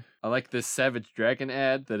Turner. I like this Savage Dragon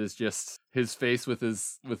ad that is just his face with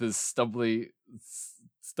his stubbly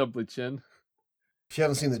chin. If you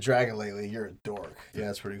haven't seen The Dragon lately, you're a dork. Yeah,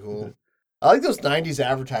 that's pretty cool. I like those 90s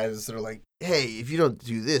advertisements that are like, hey, if you don't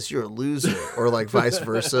do this, you're a loser. Or like vice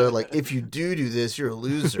versa. Like, if you do this, you're a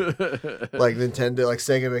loser. Like Nintendo, like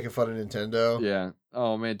Sega making fun of Nintendo. Yeah.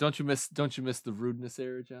 Oh man, don't you miss the rudeness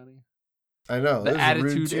era, Johnny? I know. The there's a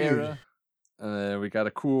rude attitude dude. era. We got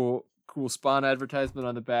a cool Spawn advertisement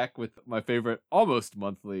on the back with my favorite almost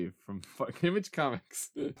monthly from Image Comics.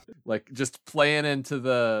 Like just playing into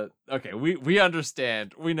the okay, we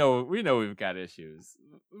understand. We know we've got issues.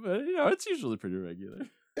 But it's usually pretty regular.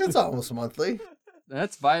 It's almost monthly.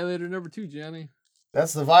 That's Violator number 2, Johnny.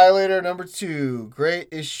 That's the Violator number 2. Great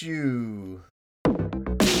issue.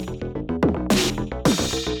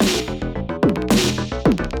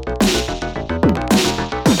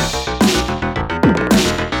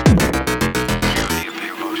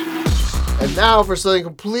 And now for something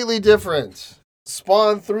completely different.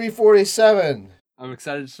 Spawn 347. I'm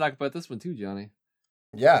excited to talk about this one too, Johnny.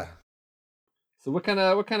 Yeah. So what kind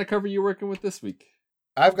of cover you working with this week?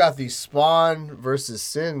 I've got the Spawn versus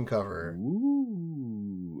Sin cover.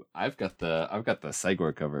 Ooh, I've got the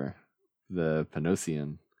Cygor cover, the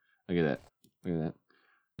Panosian. Look at that.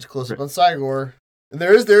 Just close up on Cygor. And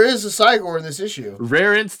there is a Cygor in this issue.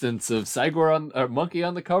 Rare instance of Cygor on monkey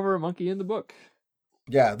on the cover, monkey in the book.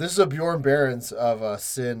 Yeah, this is a Bjorn Barons of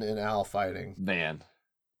Sin and Al fighting. Man,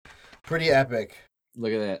 Pretty epic.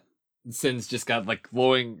 look at that. Sin's just got like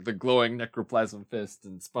glowing necroplasm fist,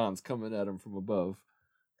 and Spawn's coming at him from above.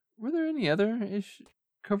 Were there any other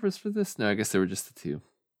covers for this? No, I guess there were just the 2.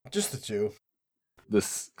 Just the 2.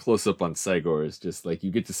 This close up on Cygor is just like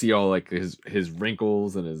you get to see all like his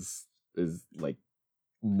wrinkles and his like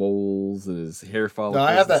moles and his hair follicles. No,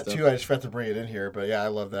 I have that and stuff. too. I just forgot to bring it in here, but yeah, I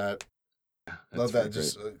love that. Love that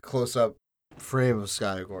just close up frame of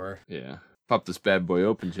Skygore. Yeah. Pop this bad boy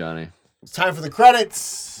open, Johnny. It's time for the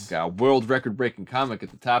credits. Got a world record breaking comic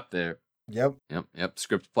at the top there. Yep. Yep.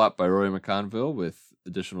 Script plot by Roy McConville with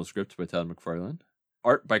additional scripts by Todd McFarlane.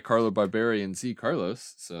 Art by Carlo Barberi and Z.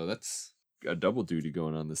 Carlos. So that's a double duty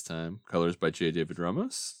going on this time. Colors by J. David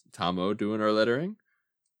Ramos. Tomo doing our lettering.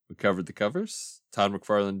 We covered the covers. Todd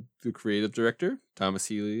McFarlane, the creative director. Thomas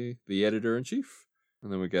Healy, the editor-in-chief.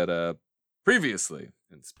 And then we got previously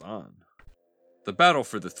in Spawn. The battle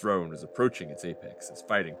for the throne is approaching its apex as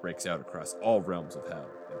fighting breaks out across all realms of hell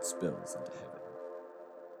and spills into heaven.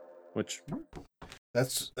 Which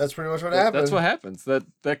That's pretty much what happened. That's what happens.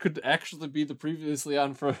 That could actually be the previously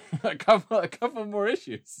on for a couple more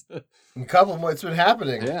issues. A couple more. It's been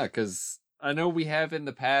happening. Yeah, because I know we have in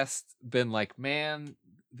the past been like, man,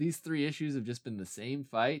 these 3 issues have just been the same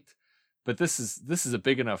fight, but this is a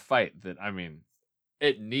big enough fight that, I mean,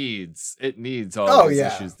 it needs all these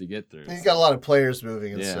issues to get through. He's got a lot of players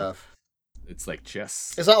moving and stuff. It's like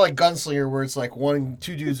chess. It's not like Gunslinger where it's like 2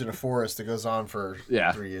 dudes in a forest that goes on for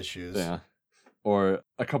 3 issues. Yeah. Or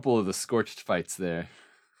a couple of the scorched fights there.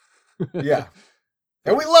 Yeah.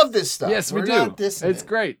 And we love this stuff. Yes, we do. It's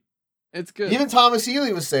great. It's good. Even Thomas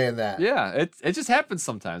Healy was saying that. Yeah, it just happens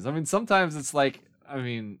sometimes. I mean, sometimes it's like,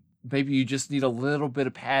 maybe you just need a little bit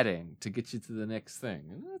of padding to get you to the next thing.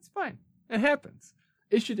 And that's fine. It happens.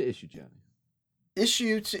 Issue to issue, Johnny.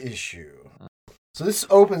 Issue to issue. So this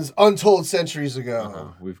opens Untold Centuries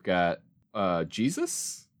Ago. We've got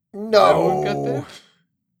Jesus? No. Got there?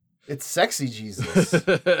 It's Sexy Jesus.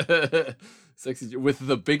 Sexy with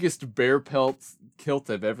the biggest bear pelt kilt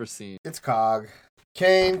I've ever seen. It's Cog.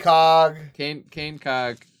 Kane Cog. Kane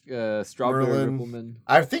Cog, Strawberry Merlin. Rippleman.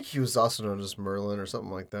 I think he was also known as Merlin or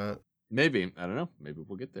something like that. Maybe. I don't know. Maybe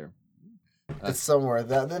we'll get there. It's somewhere.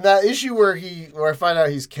 That issue where I find out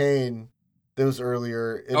he's Kane, that was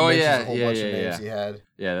earlier. It mentions a whole bunch of names he had.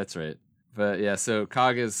 Yeah, that's right. But yeah, so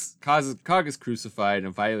Cog is crucified,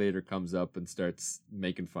 and Violator comes up and starts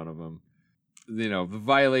making fun of him. You know, the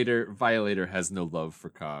Violator has no love for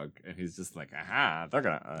Cog, and he's just like, "Aha!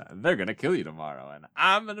 They're gonna kill you tomorrow, and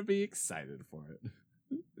I'm gonna be excited for it."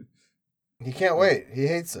 He can't wait. He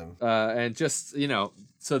hates him. And just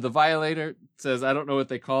so the Violator says, I don't know what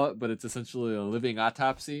they call it, but it's essentially a living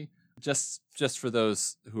autopsy. Just for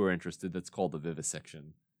those who are interested, that's called a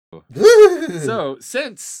vivisection. So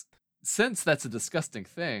since that's a disgusting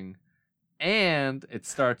thing, and it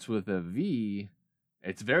starts with a V,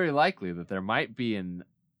 it's very likely that there might be an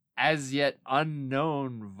as yet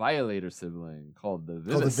unknown Violator sibling called the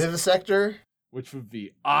Vivisector, which would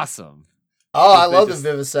be awesome. Oh, I love the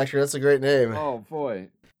Vivisector. That's a great name. Oh boy,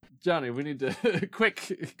 Johnny, we need to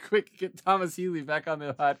quick get Thomas Healy back on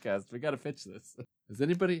the podcast. We got to pitch this. Has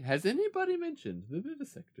anybody mentioned the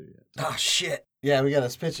Vivisector yet? Oh shit! Yeah, we got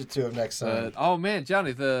to pitch it to him next time. Oh man,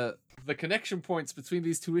 Johnny, the connection points between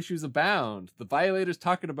these 2 issues abound. The Violator's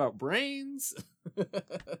talking about brains.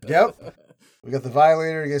 Yep. We got the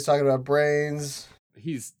Violator. You guys talking about brains.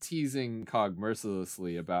 He's teasing Cog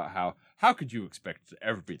mercilessly about how could you expect to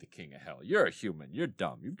ever be the king of hell? You're a human. You're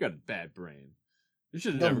dumb. You've got a bad brain. You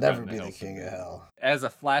should never be the king of hell. As a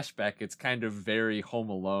flashback, it's kind of very Home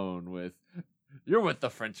Alone with, you're what the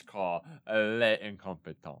French call les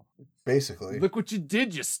incompetents. Basically. Look what you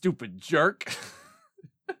did, you stupid jerk.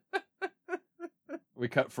 We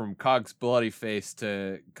cut from Cog's bloody face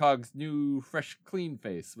to Cog's new, fresh, clean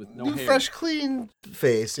face with no hair. New, fresh, clean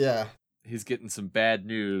face, yeah. He's getting some bad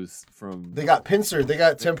news from... They got pincered. They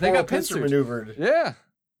got temporal pincer maneuvered. Yeah.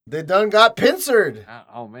 They done got pincered.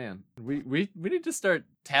 Oh man. We need to start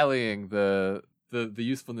tallying the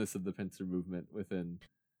usefulness of the pincer movement within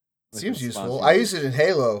Seems useful. I use it in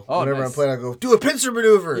Halo. Whenever I'm playing, I go, do a pincer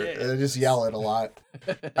maneuver. Yeah. And I just yell it a lot.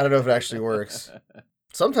 I don't know if it actually works.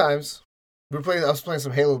 Sometimes. I was playing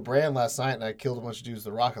some Halo Brand last night, and I killed a bunch of dudes with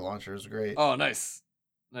the rocket launcher. It was great. Oh, nice.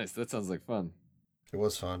 Nice. That sounds like fun. It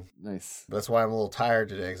was fun. Nice. That's why I'm a little tired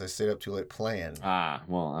today, because I stayed up too late playing.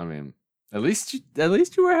 Well, I mean, at least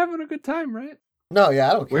you were having a good time, right? No, yeah,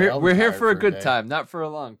 I don't care. We're here for a good time, not for a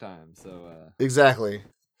long time. So Exactly.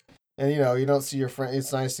 And, you don't see your friend.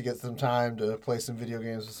 It's nice to get some time to play some video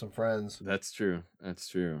games with some friends. That's true.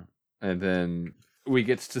 And then we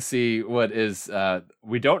get to see what is,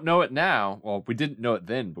 we don't know it now. Well, we didn't know it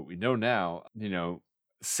then, but we know now,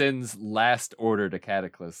 Sin's last order to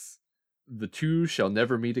Cataclysm. The 2 shall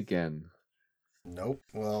never meet again. Nope.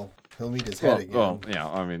 Well, he'll meet his head again.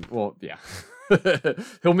 Well, yeah.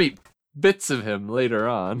 He'll meet bits of him later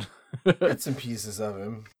on. Bits and pieces of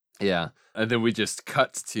him. Yeah. And then we just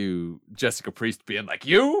cut to Jessica Priest being like,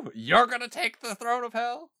 You're gonna take the throne of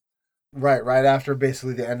hell? Right after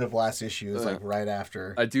basically the end of last issue is like right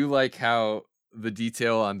after. I do like how the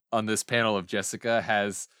detail on this panel of Jessica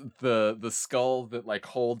has the skull that like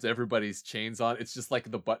holds everybody's chains on. It's just like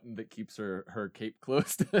the button that keeps her cape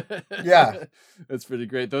closed. Yeah. That's pretty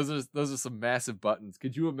great. Those are some massive buttons.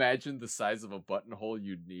 Could you imagine the size of a buttonhole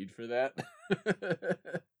you'd need for that?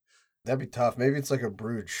 That'd be tough. Maybe it's like a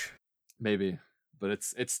brooch. Maybe. But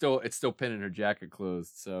it's still pinning her jacket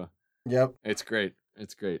closed, so yep. It's great.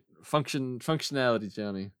 It's great. Functionality,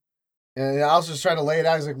 Johnny. And I was just trying to lay it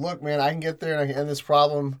out. He's like, look, man, I can get there and I can end this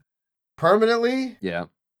problem permanently. Yeah.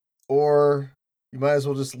 Or You might as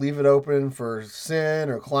well just leave it open for Sin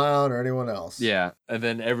or Clown or anyone else. Yeah, and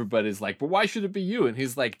then everybody's like, but why should it be you? And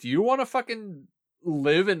he's like, do you want to fucking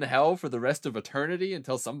live in hell for the rest of eternity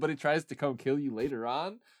until somebody tries to come kill you later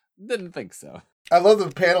on? Didn't think so. I love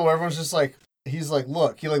the panel where everyone's just like, he's like,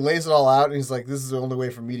 look, he like lays it all out and he's like, this is the only way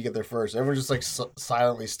for me to get there first. Everyone just like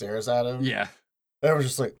silently stares at him. Yeah. Everyone's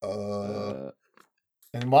just like,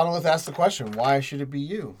 And Monolith asks the question, why should it be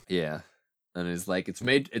you? Yeah. And he's like, it's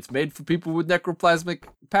made for people with necroplasmic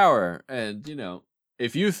power. And,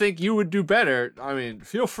 if you think you would do better, I mean,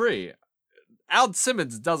 feel free. Al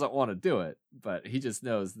Simmons doesn't want to do it, but he just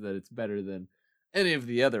knows that it's better than any of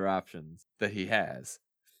the other options that he has.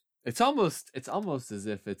 It's almost as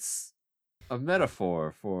if it's a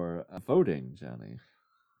metaphor for voting, Johnny.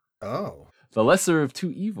 Oh. The lesser of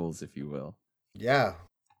two evils, if you will. Yeah.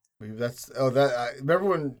 Remember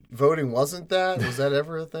when voting wasn't that? Was that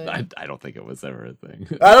ever a thing? I don't think it was ever a thing.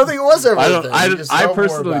 I don't think it was ever a thing. I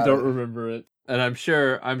personally don't remember it. And I'm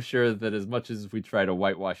sure that as much as we try to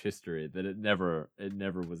whitewash history, that it never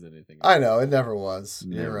was anything. I know, it never was.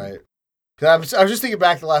 No. You're right. I was just thinking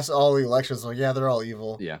back to all the elections. Like, yeah, they're all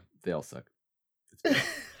evil. Yeah, they all suck.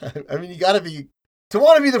 I mean, to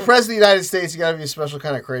want to be the president of the United States, you gotta be a special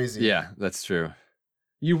kind of crazy. Yeah, that's true.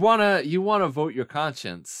 You wanna vote your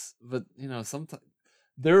conscience, but sometimes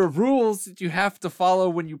there are rules that you have to follow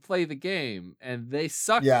when you play the game, and they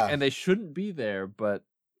suck, and they shouldn't be there. But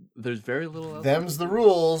there's very little else. Them's the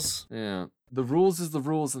rules. Yeah, the rules is the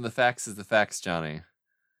rules, and the facts is the facts, Johnny.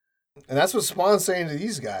 And that's what Spawn's saying to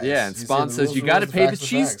these guys. Yeah, and Spawn says you got to pay the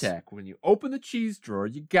cheese tax when you open the cheese drawer.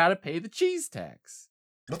 You got to pay the cheese tax.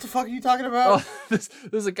 What the fuck are you talking about? Oh,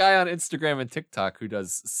 there's a guy on Instagram and TikTok who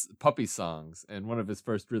does puppy songs, and one of his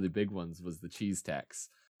first really big ones was the cheese tax.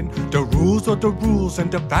 The rules are the rules, and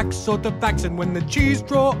the facts are the facts, and when the cheese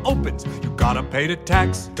drawer opens, you gotta pay the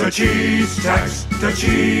tax. The cheese tax, the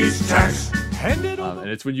cheese tax. Hand it over. And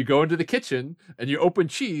it's when you go into the kitchen and you open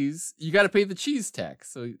cheese, you got to pay the cheese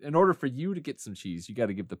tax. So in order for you to get some cheese, you got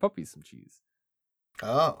to give the puppy some cheese.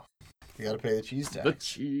 Oh. You got to pay the cheese tax. The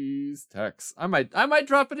cheese tax. I might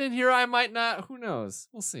drop it in here. I might not. Who knows?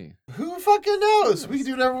 We'll see. Who fucking knows? We can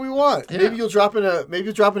do whatever we want. Yeah. Maybe you'll drop in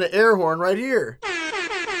an air horn right here.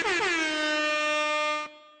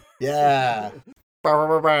 Yeah.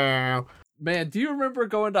 Man, do you remember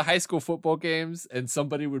going to high school football games and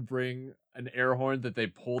somebody would bring an air horn that they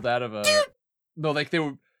pulled out of a no, like they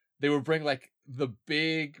would bring like the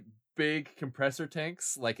big compressor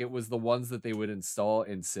tanks, like it was the ones that they would install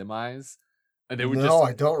in semis, and they would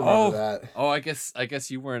I don't remember that. Oh, I guess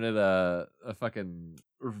you weren't at a fucking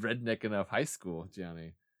redneck enough high school,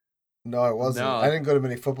 Johnny. No, I wasn't. No, I didn't go to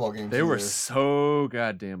many football games. They were so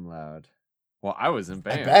goddamn loud. Well, I was in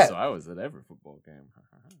band, so I was at every football game.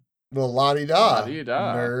 Well, la-di-da,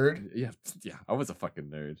 la-di-da, nerd. Yeah, I was a fucking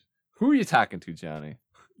nerd. Who are you talking to, Johnny?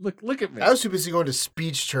 Look at me. I was too busy going to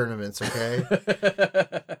speech tournaments, okay?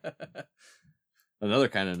 Another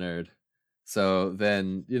kind of nerd. So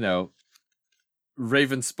then,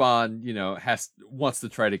 Raven Spawn, wants to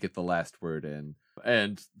try to get the last word in.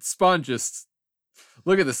 And Spawn just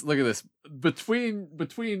look at this.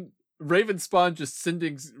 Between Raven Spawn just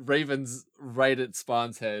sending ravens right at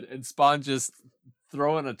Spawn's head, and Spawn just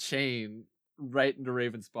throwing a chain right into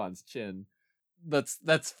Raven Spawn's chin.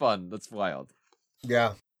 That's fun. That's wild.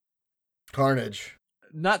 Yeah. Carnage.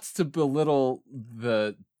 Not to belittle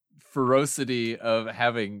the ferocity of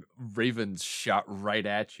having ravens shot right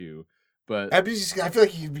at you, but I feel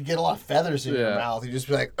like you'd get a lot of feathers in your mouth. You'd just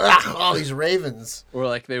be like, "Ugh, all these ravens." Or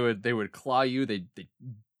like they would claw you. They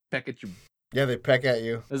peck at you. Yeah, they peck at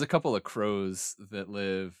you. There's a couple of crows that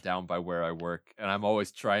live down by where I work, and I'm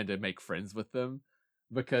always trying to make friends with them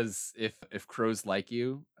because if crows like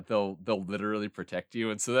you, they'll literally protect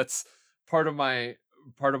you, and so that's part of my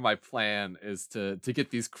plan is to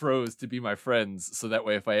get these crows to be my friends, so that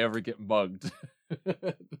way if I ever get mugged,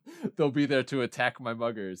 they'll be there to attack my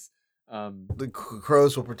muggers. The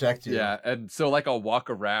crows will protect you. Yeah, and so like I'll walk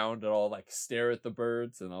around and I'll like stare at the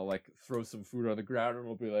birds and I'll like throw some food on the ground and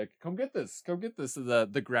we'll be like, come get this. And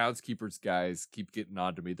the groundskeepers guys keep getting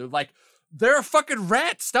on to me. They're like, they're a fucking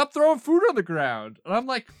rat. Stop throwing food on the ground. And I'm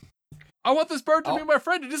like, I want this bird to be my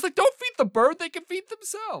friend. And he's like, don't feed the bird. They can feed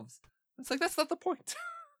themselves. It's like, that's not the point.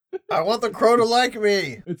 I want the crow to like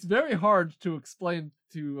me. It's very hard to explain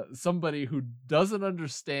to somebody who doesn't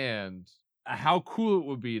understand how cool it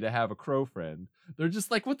would be to have a crow friend. They're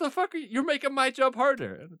just like, what the fuck you're making my job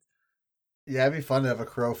harder. Yeah, it'd be fun to have a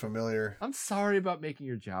crow familiar. I'm sorry about making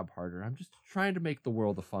your job harder. I'm just trying to make the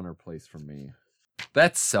world a funner place for me.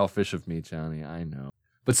 That's selfish of me, Johnny. I know.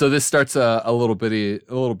 But so this starts a little bit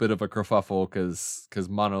of a kerfuffle because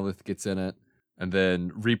Monolith gets in it. And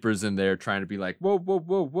then Reaper's in there trying to be like, whoa, whoa,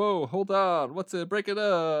 whoa, whoa, hold on, what's it? Break it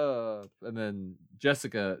up. And then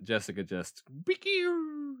Jessica just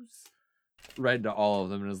right into all of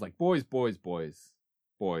them and is like, boys.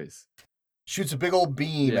 Shoots a big old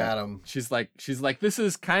beam at him. She's like, this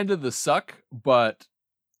is kind of the suck, but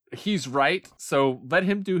he's right. So let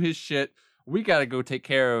him do his shit. We got to go take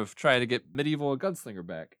care of trying to get Medieval and Gunslinger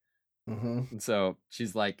back. Mm-hmm. And so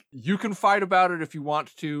she's like, you can fight about it if you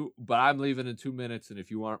want to, but I'm leaving in 2 minutes. And if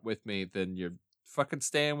you aren't with me, then you're fucking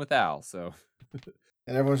staying with Al. So,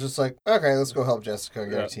 and everyone's just like, okay, let's go help Jessica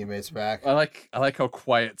get her teammates back. I like how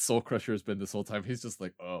quiet Soul Crusher has been this whole time. He's just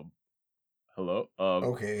like, hello,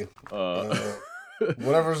 okay,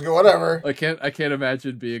 whatever. I can't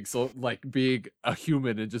imagine being being a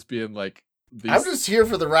human and just being like, I'm just here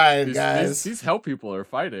for the ride, guys. These hell people are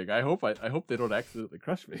fighting. I hope they don't accidentally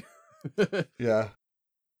crush me. Yeah.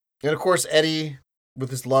 And of course, Eddie, with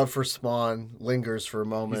his love for Spawn, lingers for a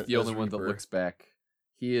moment. He's the only one that looks back.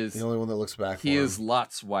 He is the only one that looks back. He is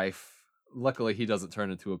Lot's wife. Luckily, he doesn't turn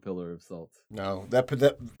into a pillar of salt. No,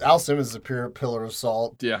 that Al Simmons is a pure pillar of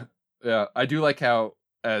salt. Yeah. I do like how,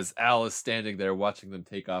 as Al is standing there watching them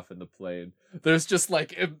take off in the plane, there's just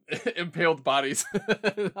like impaled bodies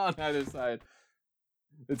on either side.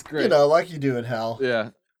 It's great. Like you do in hell. Yeah.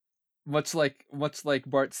 Much like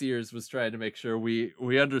Bart Sears was trying to make sure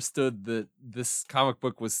we understood that this comic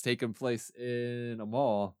book was taking place in a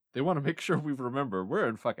mall. They want to make sure we remember we're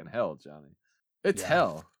in fucking hell, Johnny. It's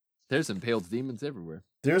hell. There's impaled demons everywhere.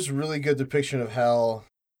 There's really good depiction of hell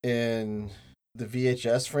in the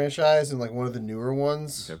VHS franchise and like one of the newer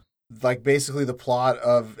ones. Okay. Like basically the plot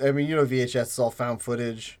of, VHS is all found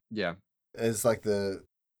footage. Yeah. Is like the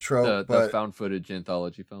trope. The found footage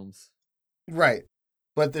anthology films. Right.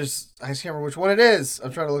 But I just can't remember which one it is.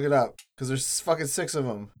 I'm trying to look it up because there's fucking 6 of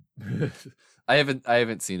them. I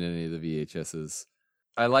haven't seen any of the VHSs.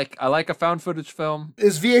 I like a found footage film.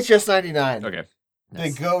 It's VHS 99. Okay.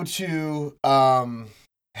 Nice. They go to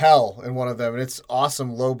hell in one of them, and it's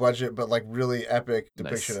awesome, low budget, but like really epic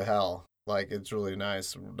depiction of hell. Like it's really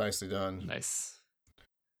nicely done. Nice.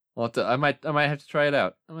 Well, I might have to try it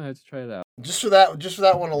out. Just for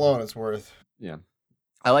that one alone, it's worth. Yeah.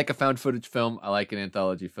 I like a found footage film. I like an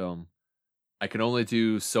anthology film. I can only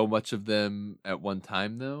do so much of them at one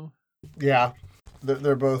time, though. Yeah,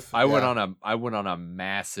 they're both. I went on a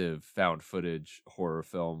massive found footage horror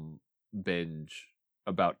film binge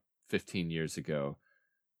about 15 years ago,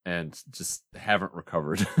 and just haven't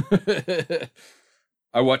recovered.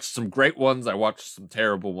 I watched some great ones. I watched some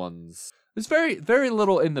terrible ones. There's very, very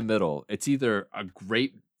little in the middle. It's either a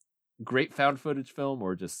great found footage film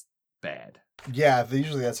or just bad. Yeah,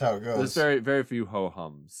 usually that's how it goes. There's very, very few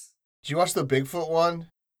ho-hums. Did you watch the Bigfoot one?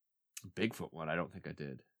 Bigfoot one? I don't think I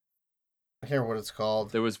did. I can't remember what it's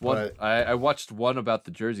called. There was one. I watched one about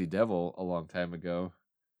the Jersey Devil a long time ago.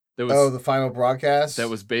 The final broadcast? That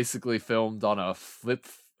was basically filmed on a flip.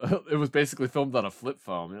 It was basically filmed on a flip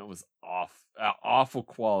phone, and it was awful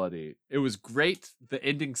quality. It was great. The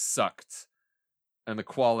ending sucked, and the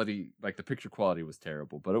quality, like the picture quality, was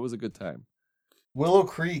terrible. But it was a good time. Willow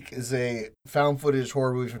Creek is a found footage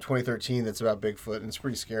horror movie from 2013 that's about Bigfoot, and it's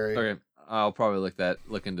pretty scary. Okay, I'll probably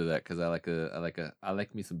look into that because I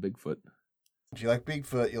like me some Bigfoot. If you like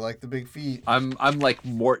Bigfoot, you like the big feet. I'm like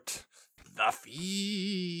Mort. The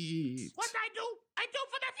feet. What I do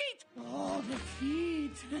for the feet. Oh, the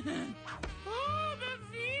feet. Oh, the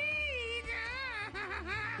feet.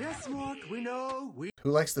 Yes, Mark, we know.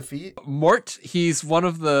 Who likes the feet? Mort. He's one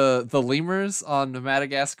of the lemurs on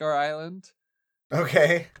Madagascar Island.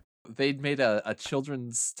 Okay. They'd made a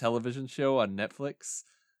children's television show on Netflix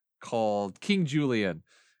called King Julian,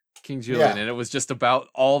 and it was just about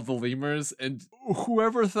all the lemurs. And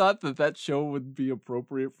whoever thought that show would be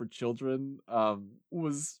appropriate for children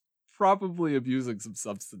was probably abusing some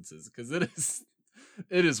substances, because it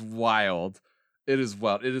is wild. It is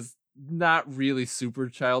wild. It is not really super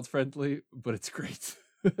child friendly, but it's great.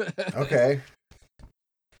 Okay.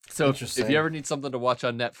 So if you ever need something to watch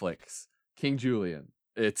on Netflix, King Julian.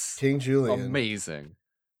 It's amazing.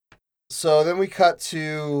 So then we cut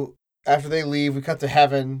to, after they leave, we cut to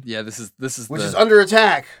heaven. Yeah, this is is under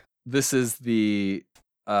attack. This is the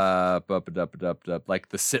like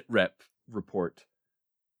the sit rep report,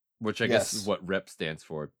 which I guess is what rep stands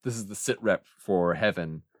for. This is the sit rep for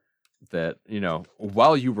heaven, that,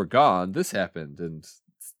 while you were gone, this happened, and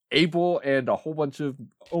Abel and a whole bunch of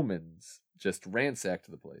omens just ransacked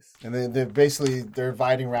the place. And they're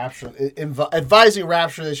advising Rapture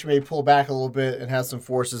that she may pull back a little bit and have some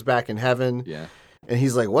forces back in heaven. Yeah. And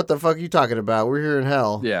he's like, what the fuck are you talking about? We're here in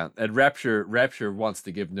hell. Yeah. And Rapture wants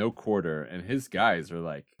to give no quarter, and his guys are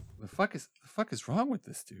like, the fuck is wrong with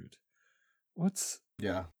this dude?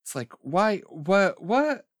 Yeah. It's like, why,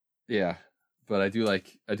 what? Yeah. But I do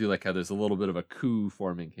like how there's a little bit of a coup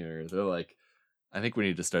forming here. They're like, I think we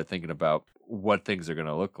need to start thinking about what things are going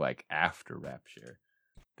to look like after Rapture.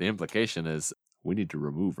 The implication is we need to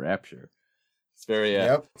remove Rapture. It's very,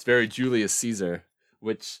 it's very Julius Caesar,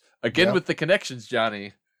 which again with the connections,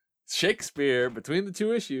 Johnny, Shakespeare between the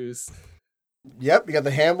two issues. Yep, you got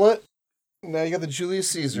the Hamlet. Now you got the Julius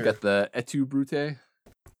Caesar. You got the Et tu, Brute.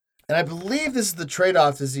 And I believe this is the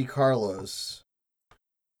trade-off to Z. Carlos.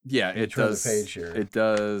 Yeah, it does. The page here. It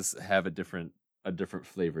does have a different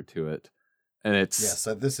flavor to it, and it's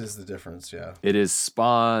this is the difference. Yeah, it is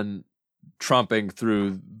Spawn tromping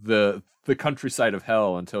through the countryside of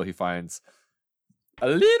hell until he finds a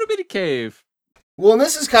little bitty cave. Well, and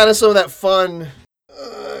this is kind of some of that fun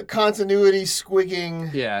continuity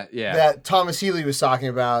squigging. Yeah. That Thomas Healy was talking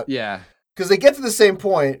about. Yeah. Because they get to the same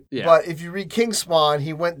point, yeah. But if you read King Spawn,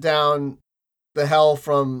 he went down the hell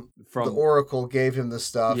from the Oracle gave him the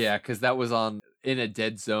stuff. Yeah, because that was in a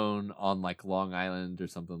dead zone on like Long Island or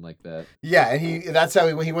something like that. Yeah, and that's how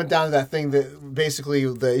he went down to that thing that basically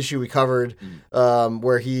the issue we covered,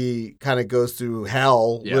 where he kind of goes through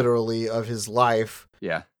hell, literally, of his life.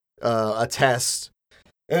 Yeah. A test.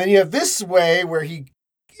 And then you have this way where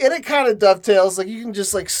and it kind of dovetails. Like, you can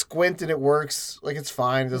just, like, squint and it works. Like, it's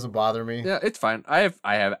fine. It doesn't bother me. Yeah, it's fine. I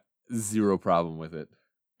have zero problem with it.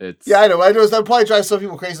 Yeah, I know. That probably drives some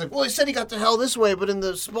people crazy. Like, well, he said he got to hell this way, but in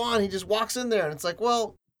the Spawn, he just walks in there. And it's like,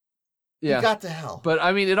 well, he got to hell. But,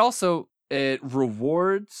 I mean, it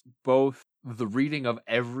rewards both the reading of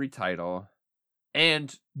every title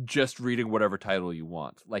and just reading whatever title you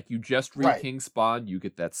want. Like, you just read King Spawn, you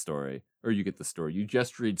get that story. Or you get the story. You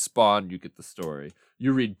just read Spawn, you get the story.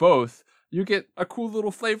 You read both, you get a cool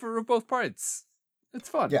little flavor of both parts. It's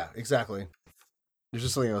fun. Yeah, exactly. There's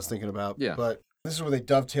just something I was thinking about. Yeah. But this is where they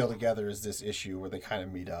dovetail together, is this issue where they kind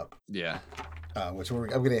of meet up. Yeah. I'm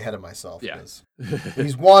getting ahead of myself. Yeah.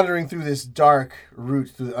 He's wandering through this dark route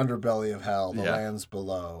through the underbelly of hell, the lands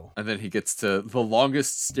below. And then he gets to the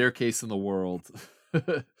longest staircase in the world.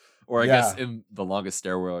 Or I guess in the longest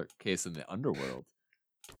staircase in the underworld.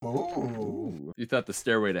 Ooh. You thought the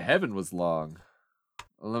stairway to heaven was long.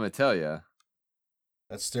 Well, let me tell you.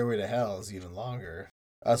 That stairway to hell is even longer.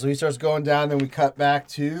 So he starts going down, then we cut back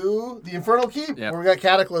to the Infernal Keep, where we got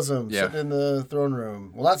Cataclysm sitting in the throne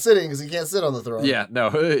room. Well, not sitting, because he can't sit on the throne. Yeah,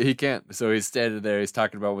 no, he can't. So he's standing there, he's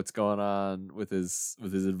talking about what's going on with his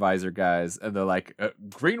advisor guys, and they're like,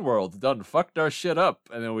 Greenworld done fucked our shit up.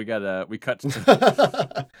 And then we cut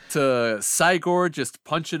to Cygor just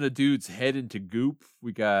punching a dude's head into goop.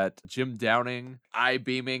 We got Jim Downing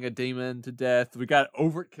eye-beaming a demon to death. We got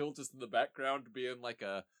Overkill just in the background being like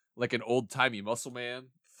an old-timey muscle man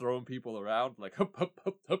throwing people around, like hup, hup,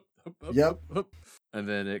 hup, hup, hup, yep. Hup. And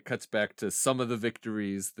then it cuts back to some of the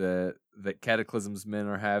victories that Cataclysm's men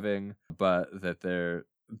are having, but that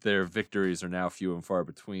their victories are now few and far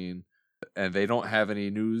between. And they don't have any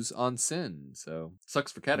news on Sin, so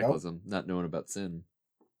sucks for Cataclysm not knowing about Sin.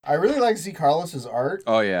 I really like Z. Carlos's art.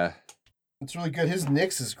 Oh yeah, it's really good. His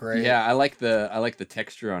Nyx is great. Yeah, I like the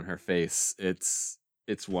texture on her face. It's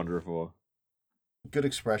wonderful. Good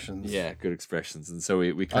expressions. Yeah, good expressions. And so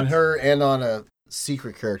we on her and on a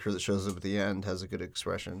secret character that shows up at the end has a good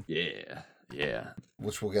expression. Yeah.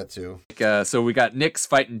 Which we'll get to. So we got Nyx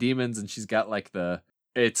fighting demons, and she's got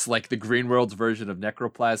it's like the Green World's version of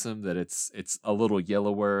necroplasm, that it's a little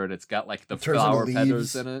yellower, and it's got like the flower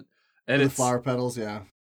petals in it. And it's flower petals, yeah.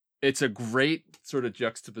 It's a great sort of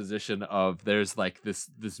juxtaposition of there's like this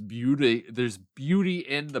beauty, there's beauty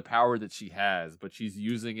in the power that she has, but she's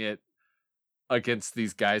using it against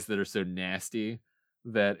these guys that are so nasty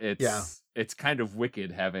that it's kind of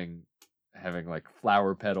wicked having like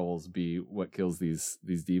flower petals be what kills these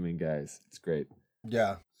demon guys. It's great.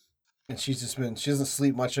 Yeah. And she doesn't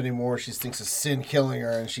sleep much anymore. She thinks of Sin killing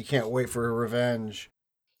her, and she can't wait for her revenge.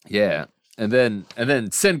 Yeah. And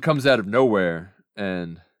then Sin comes out of nowhere,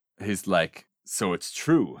 and he's like, so it's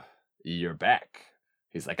true. You're back.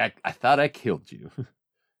 He's like, I thought I killed you.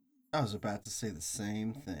 I was about to say the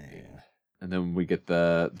same thing. Yeah. And then we get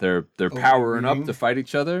they're powering up to fight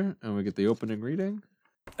each other, and we get the opening reading.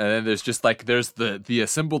 And then there's the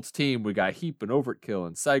assembled team. We got Heap and Overkill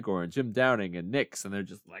and Cygor and Jim Downing and Nyx, and they're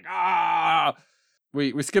just like, ah.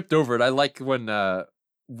 We skipped over it. I like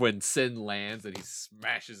when Sin lands and he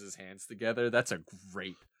smashes his hands together. That's a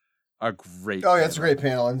great. Oh yeah, it's a great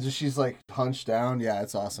panel, and she's like hunched down. Yeah,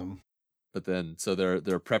 it's awesome. But then so they're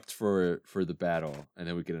prepped for the battle, and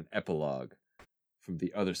then we get an epilogue from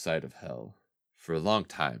the other side of hell. For a long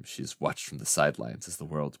time, she's watched from the sidelines as the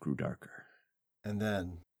world grew darker. And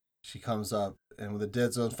then She comes up, and when the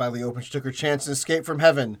dead zone finally opened, she took her chance and escaped from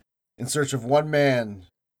heaven in search of one man.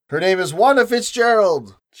 Her name is Wanda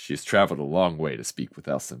Fitzgerald. She's traveled a long way to speak with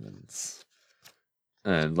Al Simmons.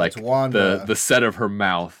 And like It's Wanda. the set of her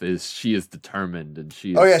mouth is she is determined, and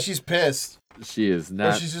she is, Oh yeah, she's pissed. she is Or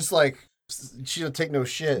not. she's just like, she don't take no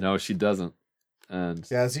shit. No, she doesn't. And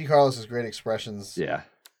Yeah, Z. Carlos has great expressions. yeah,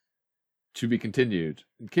 to be continued.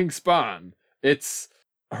 King Spawn. It's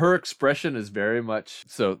her expression is very much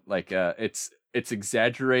so like it's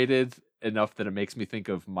exaggerated enough that it makes me think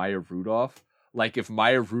of Maya Rudolph. Like if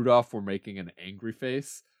Maya Rudolph were making an angry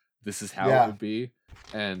face, this is how Yeah. it would be.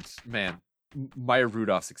 And man, Maya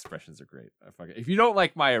Rudolph's expressions are great. If you don't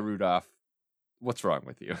like Maya Rudolph, what's wrong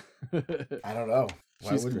with you? I don't know.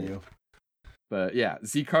 Why She's wouldn't great. you? But yeah,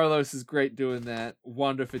 Z Carlos is great doing that.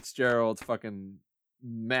 Wanda Fitzgerald, fucking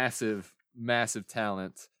massive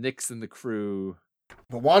talent. Nick's in the crew.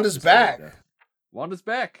 But Wanda's Just like back. that. Wanda's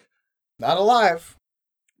back. Not alive.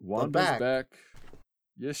 Wanda's back. back.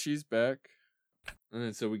 Yes, she's back. And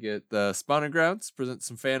then so we get Spawn and Grounds present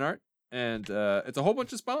some fan art, and it's a whole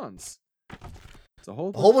bunch of spawns. It's a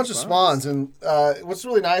whole bunch of spawns. And what's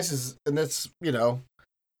really nice is, and that's, you know,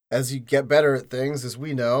 as you get better at things, as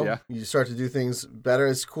we know, Yeah. you start to do things better.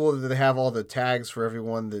 It's cool that they have all the tags for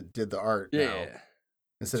everyone that did the art Yeah, now,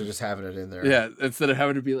 instead of just having it in there. yeah. Instead of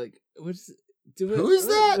having to be like, "What's Who is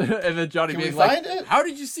that? and then Johnny Can we being like, find it? "How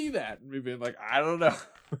did you see that?" And me being like, "I don't know."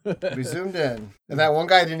 We zoomed in. And that one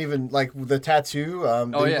guy didn't even, like, the tattoo, Oh,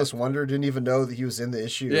 yeah. Nicholas Wonder didn't even know that he was in the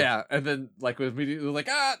issue. Yeah, and then like with me, like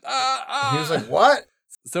He was like, what?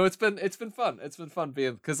 So it's been fun. It's been fun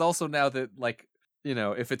being because also now that like you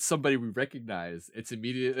know if it's somebody we recognize, it's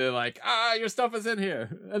immediately like your stuff is in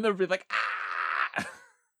here, and they'll be like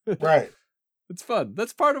Right. It's fun.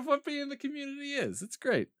 That's part of what being in the community is. It's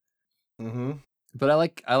great. Mm-hmm. But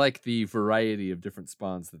I like the variety of different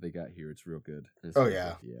spawns that they got here. It's real good. It's Oh, real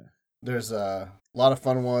yeah. good. Yeah. There's a lot of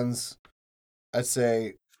fun ones. I'd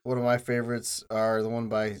say one of my favorites are the one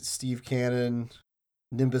by Steve Cannon,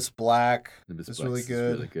 Nimbus Black. Nimbus It's Black's really is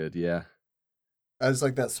good. really good. Yeah. I just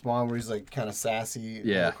like that spawn where he's like kind of sassy,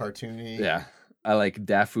 Yeah. a little cartoony. Yeah. I like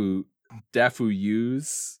Dafu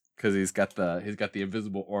Use because he's got the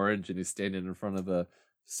invisible orange and he's standing in front of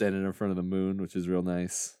the moon, which is real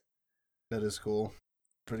nice. That is cool.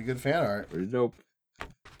 Pretty good fan art. Pretty dope.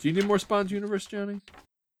 Do you need more Spawn's universe, Johnny?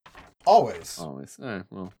 Always. Always.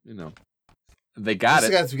 Well, you know, they got This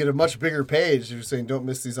it. got to get a much bigger page. You're saying don't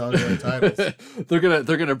miss these ongoing titles. They're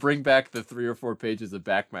gonna bring back the 3 or 4 pages of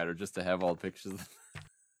back matter just to have all the pictures.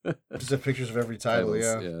 Just have pictures of every title.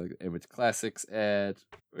 Titles, Yeah. Image Classics ad.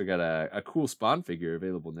 We got a cool Spawn figure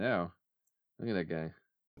available now. Look at that guy.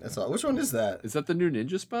 That's all. Which one is that? Is that the new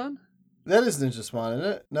Ninja Spawn? That is Ninja Spawn, isn't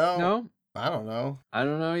it? No. No, I don't know. I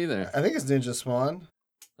don't know either. I think it's Ninja Spawn.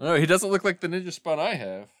 No, he doesn't look like the Ninja Spawn I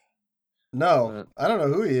have. No. I don't know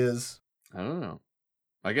who he is. I don't know.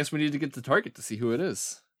 I guess we need to get to Target to see who it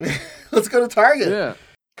is. Let's go to Target. Yeah.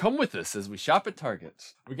 Come with us as we shop at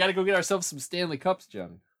Target. We got to go get ourselves some Stanley Cups,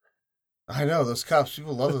 Johnny. I know, those cups.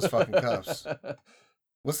 People love those fucking cups.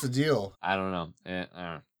 What's the deal? I don't know. I don't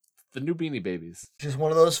know. The new Beanie Babies. Just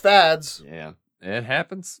one of those fads. Yeah, it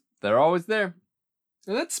happens. They're always there.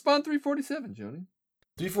 And that's Spawn 347, Johnny.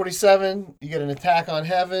 347, you get an attack on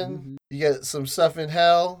heaven. Mhm. You get some stuff in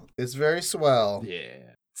hell. It's very swell.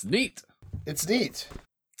 Yeah. It's neat. It's neat.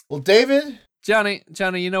 Well, David, Johnny,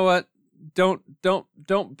 you know what? Don't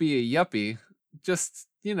be a yuppie. Just,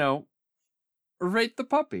 you know, rate the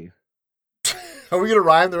puppy. are we going to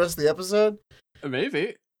rhyme the rest of the episode?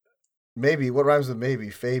 Maybe. Maybe. What rhymes with maybe?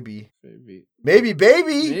 Faby. Maybe. Maybe,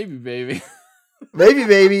 baby. Maybe, baby. Maybe,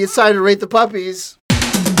 baby. It's time to rate the puppies.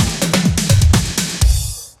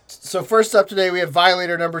 So first up today, we have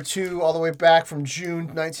Violator number 2, all the way back from June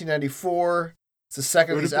 1994. It's the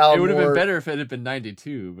second of these It Alan would have been Moore. better if it had been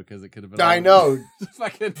 92 because it could have been. I know.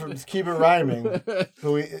 Fucking. Just keep it rhyming.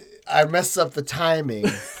 I messed up the timing.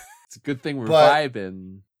 It's a good thing we're But-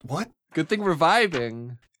 vibing. What? Good thing we're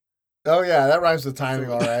vibing. Oh yeah, that rhymes with timing,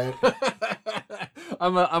 all right.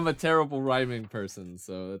 I'm a terrible rhyming person,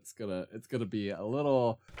 so it's gonna be a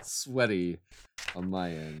little sweaty on my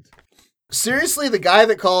end. Seriously, the guy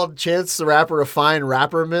that called Chance the Rapper a fine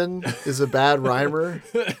rapperman is a bad rhymer.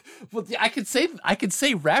 Well, I could say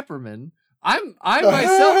rapperman.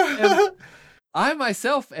 I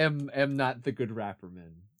myself am not the good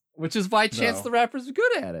rapperman, which is why Chance No. the Rapper's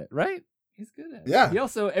good at it, right? He's good at it. Yeah. He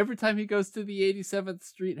also every time he goes to the 87th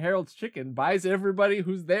Street Harold's Chicken, buys everybody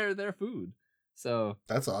who's there their food. So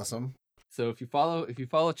That's awesome. if you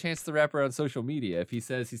follow Chance the Rapper on social media, if he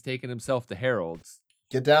says he's taking himself to Harold's,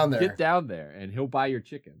 Get down there. get down there and he'll buy your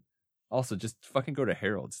chicken. Also, just fucking go to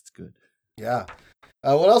Harold's. It's good. Yeah.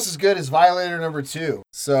 What else is good is Violator number 2.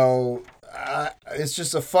 So it's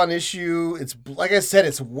just a fun issue. It's like I said,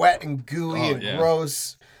 it's wet and gooey and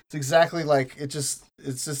gross. It's exactly like it's just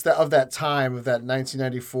that of that time of that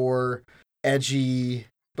 1994 edgy,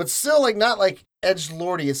 but still like not like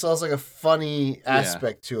edgelordy. It still has like a funny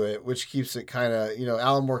aspect to it, which keeps it kind of,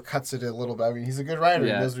 Alan Moore cuts it a little bit. I mean, he's a good writer.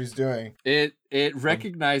 He knows what he's doing. It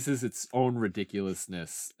recognizes its own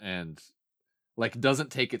ridiculousness and like doesn't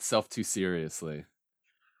take itself too seriously.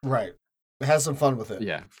 Right. It has some fun with it.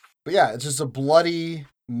 Yeah. But yeah, it's just a bloody,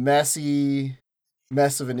 messy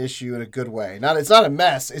mess of an issue in a good way. It's not a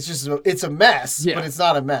mess. It's a mess, but it's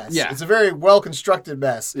not a mess. Yeah. It's a very well constructed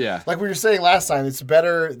mess. Yeah. Like we were saying last time, it's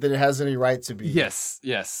better than it has any right to be. Yes.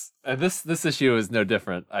 And this issue is no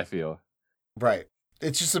different, I feel. Right.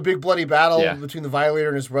 It's just a big bloody battle between the Violator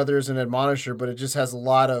and his brothers and Admonisher, but it just has a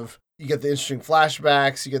lot of, you get the interesting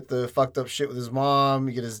flashbacks, you get the fucked up shit with his mom,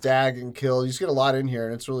 you get his dad getting killed. You just get a lot in here,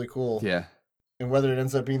 and it's really cool. Yeah. And whether it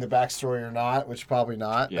ends up being the backstory or not, which probably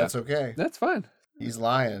not, that's okay. That's fine. He's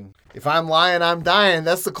lying. If I'm lying, I'm dying.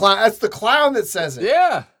 That's the clown. That's the clown that says it.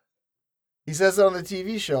 Yeah. He says it on the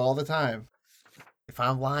TV show all the time. If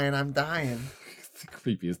I'm lying, I'm dying. The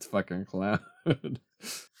creepiest fucking clown.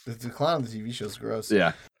 The clown on the TV show is gross.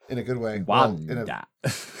 Yeah. In a good way. Wanda.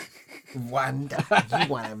 Wanda. You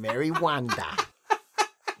want to marry Wanda.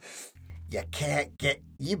 You can't get...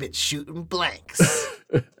 You've been shooting blanks.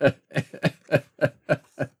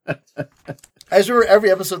 I just remember every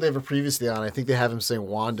episode they have a previously on, I think they have him saying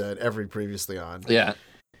Wanda at every previously on. Yeah.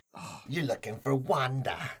 You're looking for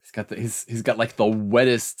Wanda. He's got like the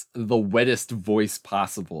wettest voice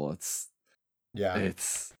possible.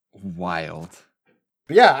 It's wild.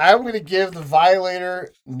 But yeah, I'm gonna give the Violator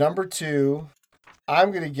number 2.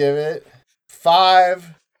 I'm gonna give it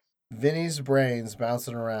 5 Vinny's brains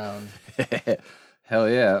bouncing around. Hell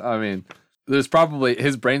yeah! I mean, his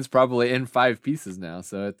brain's probably in 5 pieces now,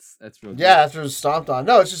 so that's real. Yeah, after it was stomped on.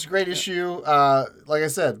 No, it's just a great issue. Like I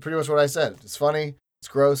said, pretty much what I said. It's funny. It's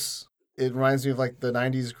gross. It reminds me of like the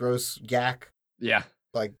 90s gross gack. Yeah.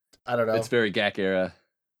 Like, I don't know. It's very gack era.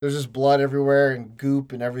 There's just blood everywhere and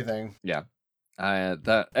goop and everything. Yeah.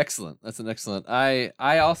 Excellent. That's an excellent. I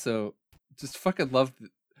also just fucking love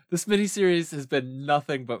this miniseries. Has been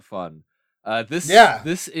nothing but fun.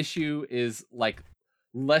 This issue is like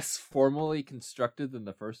less formally constructed than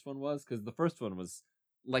the first one was, because the first one was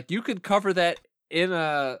like you could cover that in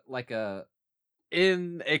a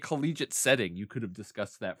collegiate setting. You could have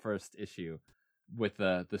discussed that first issue with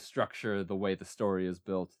the structure, the way the story is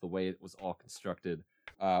built, the way it was all constructed.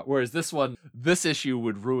 Whereas this issue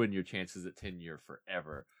would ruin your chances at tenure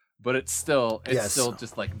forever. But it still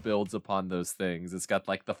just like builds upon those things. It's got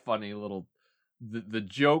like the funny little the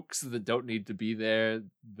jokes that don't need to be there,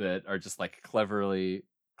 that are just like cleverly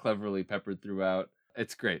peppered throughout.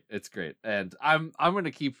 It's great. And I'm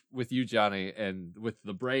gonna keep with you, Johnny, and with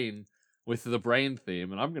the brain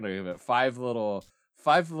theme, and I'm gonna give it 5 little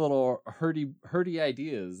hurty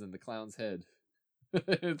ideas in the clown's head.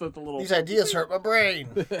 These ideas hurt my brain.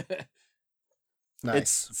 Nice.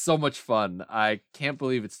 It's so much fun. I can't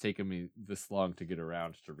believe it's taken me this long to get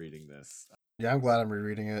around to reading this. Yeah, I'm glad I'm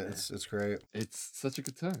rereading it. It's great. It's such a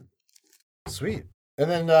good time. Sweet.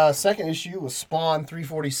 And then second issue was Spawn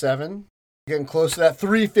 347. Getting close to that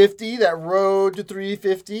 350, that road to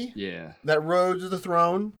 350. Yeah. That road to the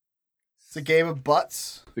throne. It's a game of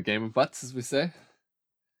butts. The game of butts, as we say.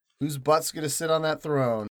 Whose butt's going to sit on that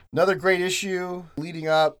throne? Another great issue leading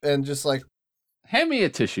up, and just like... Hand me a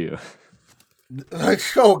tissue.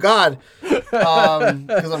 Oh, God.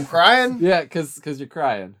 Because I'm crying? Yeah, because you're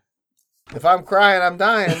crying. If I'm crying, I'm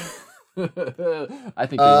dying. I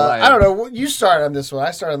think you're lying. I don't know. You started on this one.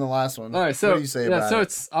 I started on the last one. All right, so what do you say about it?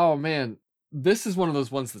 It's... Oh, man. This is one of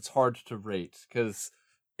those ones that's hard to rate, because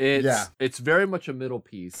it's very much a middle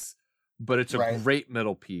piece, but it's a great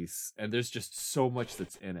middle piece, and there's just so much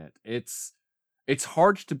that's in it. It's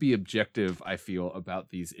hard to be objective, I feel, about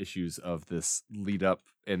these issues of this lead up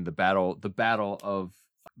in the battle of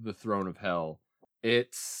the Throne of Hell.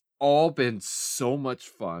 It's all been so much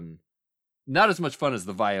fun. Not as much fun as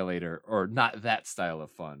the Violator, or not that style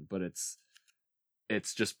of fun, but it's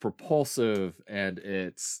just propulsive, and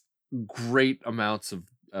it's great amounts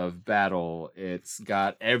of battle. It's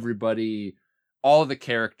got everybody, all the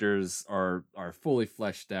characters are fully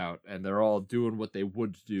fleshed out, and they're all doing what they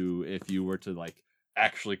would do if you were to like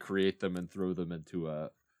actually create them and throw them into a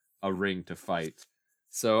ring to fight.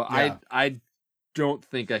 So yeah. I don't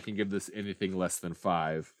think I can give this anything less than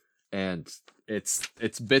 5. And it's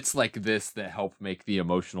bits like this that help make the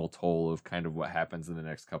emotional toll of kind of what happens in the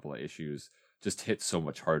next couple of issues just hit so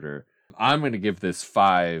much harder. I'm going to give this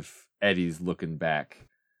 5 Eddies looking back.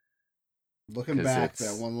 Looking 'Cause back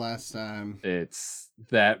it's- that one last time. It's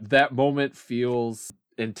that moment feels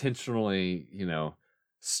intentionally,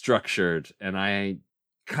 structured, and I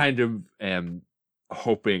kind of am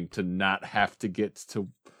hoping to not have to get to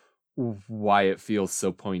why it feels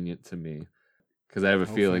so poignant to me, because I have a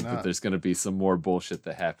Hopefully feeling not. that there's going to be some more bullshit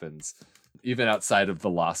that happens, even outside of the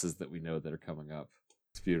losses that we know that are coming up.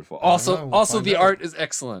 It's beautiful. I don't Also, know. We'll find the out. art is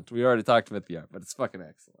excellent. We already talked about the art, but it's fucking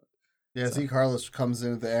excellent. Yeah, So- Zeke Carlos comes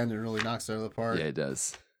in at the end and really knocks it out of the park. Yeah, it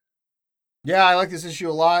does. Yeah, I like this issue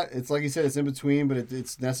a lot. It's like you said, it's in between, but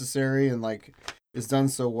it's necessary and like it's done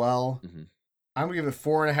so well. Mhm. I'm gonna give it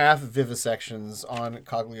 4.5 vivisections on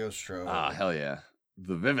Cagliostro. Ah, hell yeah.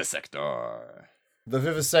 The Vivisector. The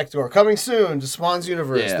Vivisector coming soon to Spawn's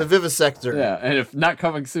universe. Yeah. The Vivisector. Yeah, and if not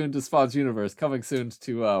coming soon to Spawn's universe, coming soon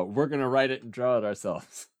to we're gonna write it and draw it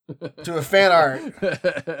ourselves. To a fan art.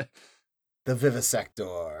 The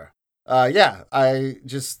Vivisector.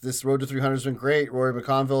 This Road to 300 has been great. Rory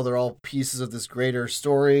McConville, they're all pieces of this greater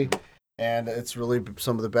story, and it's really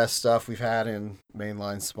some of the best stuff we've had in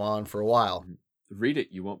mainline Spawn for a while. Read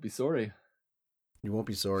it, you won't be sorry. You won't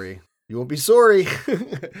be sorry. You won't be sorry.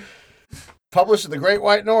 Published in the Great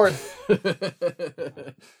White North.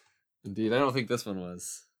 Indeed, I don't think this one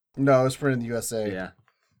was. No, it's printed in the USA. Yeah,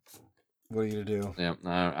 What are you gonna do? yeah.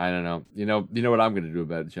 I don't know. You know what I'm gonna do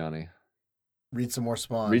about it, Johnny. Read some more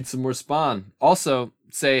Spawn. Read some more Spawn. Also,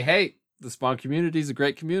 say, hey, the Spawn community is a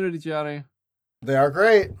great community, Johnny. They are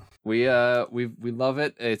great. We love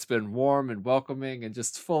it. It's been warm and welcoming and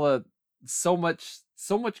just full of so much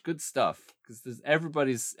good stuff. Because there's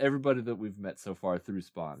everybody that we've met so far through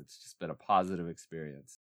Spawn. It's just been a positive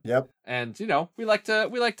experience. Yep. And we like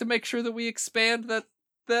to make sure that we expand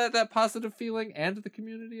that positive feeling and the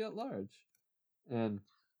community at large. And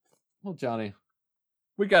well, Johnny,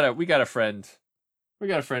 we got a friend. We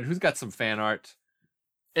got a friend who's got some fan art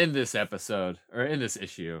in this episode or in this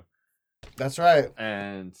issue. That's right.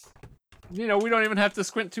 And we don't even have to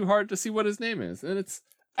squint too hard to see what his name is. And it's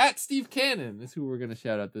at Steve Cannon is who we're gonna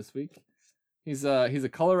shout out this week. He's a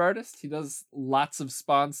color artist. He does lots of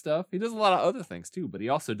Spawn stuff. He does a lot of other things too, but he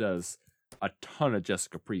also does a ton of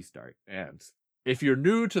Jessica Priest art. And if you're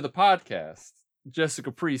new to the podcast,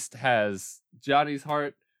 Jessica Priest has Johnny's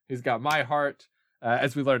heart. He's got my heart.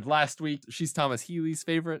 As we learned last week, she's Thomas Healy's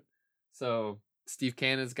favorite. So Steve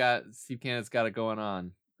Cannon's got it going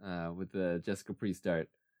on with the Jessica Priest art.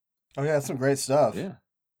 Oh yeah, that's some great stuff. Yeah,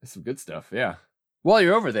 that's some good stuff. Yeah. While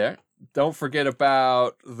you're over there, don't forget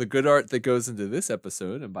about the good art that goes into this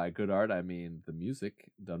episode. And by good art, I mean the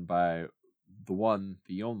music done by the one,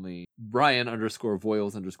 the only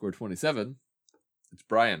Brian_Voiles_27. It's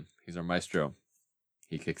Brian. He's our maestro.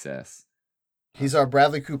 He kicks ass. He's our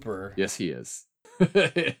Bradley Cooper. Yes, he is.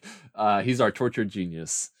 He's our tortured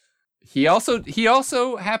genius. He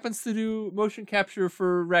also happens to do motion capture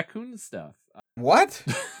for raccoon stuff. What?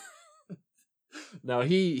 No,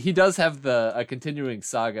 he does have a continuing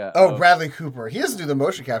saga. Oh, of, Bradley Cooper. He doesn't do the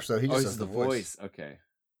motion capture though. He just he's does the voice. Okay.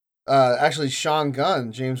 Actually, Sean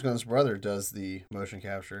Gunn, James Gunn's brother, does the motion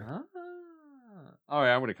capture. Ah. All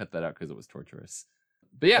right, I'm gonna cut that out because it was torturous.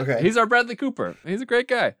 But yeah, Okay. He's our Bradley Cooper. He's a great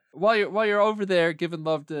guy. While you're over there giving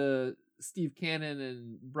love to Steve Cannon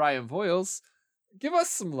and Brian Voiles, give us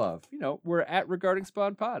some love. We're at Regarding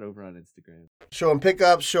Spawn Pod over on Instagram. Showing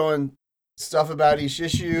pickups, showing stuff about each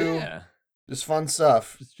issue. Yeah. Just fun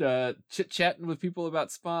stuff. Just chit-chatting with people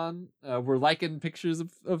about Spawn. We're liking pictures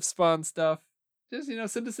of Spawn stuff. Just,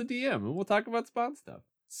 send us a DM and we'll talk about Spawn stuff.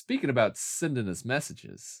 Speaking about sending us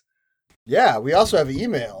messages. Yeah, we also have an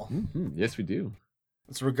email. Mm-hmm. Yes, we do.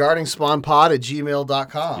 It's regarding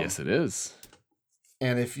spawnpod@gmail.com. Yes, it is.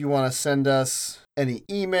 And if you want to send us any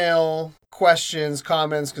email, questions,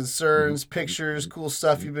 comments, concerns, pictures, cool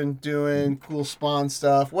stuff you've been doing, cool Spawn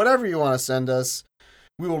stuff, whatever you want to send us,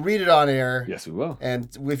 we will read it on air. Yes, we will. And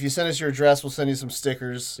if you send us your address, we'll send you some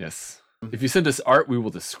stickers. Yes. If you send us art, we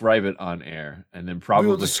will describe it on air and then probably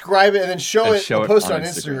We will describe it and then show it and post it on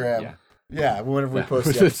Instagram. Yeah. Yeah, whenever we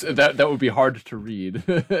post it. that would be hard to read.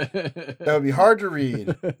 That would be hard to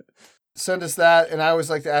read. Send us that, and I always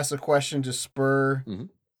like to ask a question to spur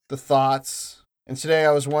the thoughts. And today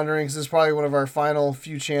I was wondering, because this is probably one of our final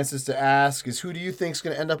few chances to ask, is who do you think is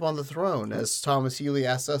going to end up on the throne, as Thomas Healy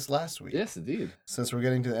asked us last week? Yes, indeed. Since we're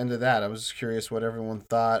getting to the end of that, I was just curious what everyone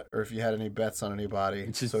thought, or if you had any bets on anybody.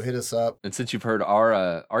 So hit us up. And since you've heard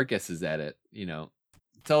our guesses at it,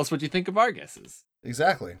 tell us what you think of our guesses.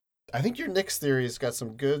 Exactly. I think your Knicks theory has got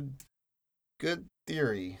some good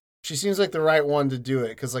theory. She seems like the right one to do it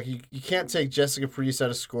because, like, you can't take Jessica Priest out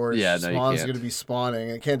of Scorch. Yeah, no, you Spawn's can't. going to be spawning.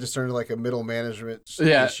 It can't just turn into like a middle management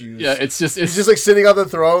Yeah, issues. yeah. It's He's just like sitting on the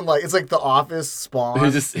throne, like it's like The Office Spawn.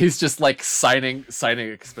 he's just like signing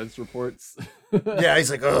expense reports. Yeah, he's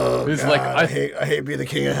like, oh, He's God, like, I hate being the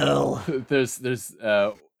king of hell. There's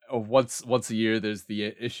once a year there's the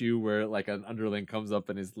issue where like an underling comes up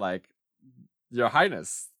and is like, Your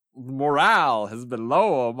Highness, morale has been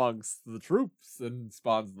low amongst the troops, and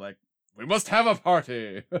Spawn's like, we must have a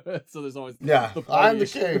party. So there's always Yeah, the party I'm the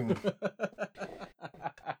issue. king.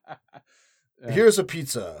 Yeah. Here's a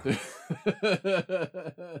pizza.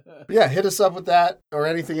 But yeah, hit us up with that or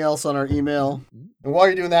anything else on our email. And while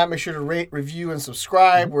you're doing that, make sure to rate, review, and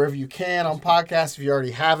subscribe wherever you can on podcasts. If you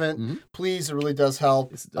already haven't, please, it really does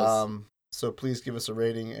help. Yes, it does. So please give us a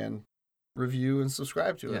rating and review and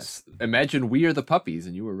subscribe to us. Yes. Imagine we are the puppies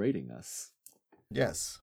and you were rating us.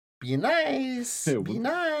 Yes. Be nice. Yeah, Be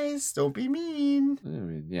nice. Don't be mean. I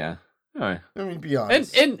mean, yeah. All right. I mean, be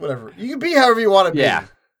honest. And whatever. You can be however you want to be. Yeah.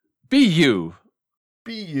 Be you.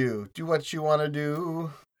 Be you. Do what you want to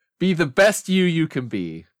do. Be the best you can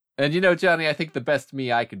be. And Johnny, I think the best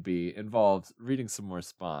me I could be involves reading some more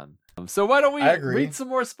Spawn. So why don't we I agree. read some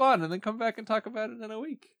more Spawn and then come back and talk about it in a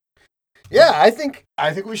week? Yeah, I think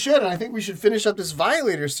we should. And I think we should finish up this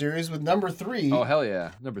Violator series with number 3. Oh, hell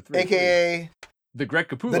yeah. Number 3. AKA the Greg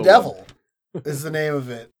Capullo. The Devil is the name of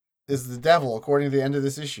it. Is the Devil, according to the end of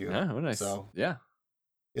this issue. Yeah, oh, nice. So yeah.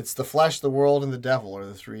 It's the Flesh, the World, and the Devil are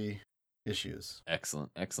the 3 issues.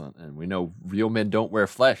 Excellent. And we know real men don't wear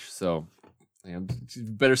flesh, so you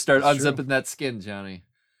better start That's unzipping true. that skin, Johnny.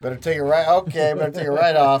 Better take it right. Okay, better take it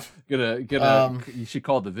right off. You should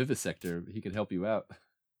call the vivisector. He can help you out.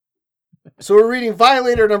 So we're reading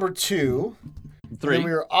Violator number 2. 3. And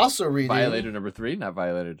we were also reading Violator number 3, not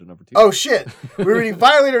Violator number 2. Oh shit! We're reading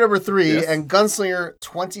Violator number 3 Yes. and Gunslinger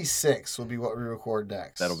 26 will be what we record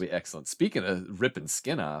next. That'll be excellent. Speaking of ripping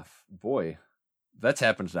skin off, boy, that's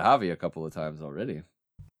happened to Javi a couple of times already.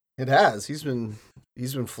 It has. He's been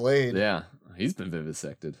flayed. Yeah, he's been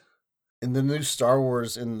vivisected. In the new Star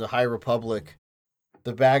Wars in the High Republic,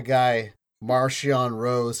 the bad guy Marcion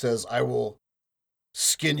Rowe says, "I will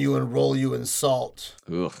skin you and roll you in salt."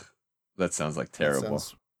 Ugh, that sounds like terrible. That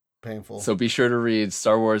sounds painful. So be sure to read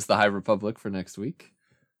Star Wars: The High Republic for next week.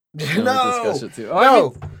 And no, we'll discuss it too.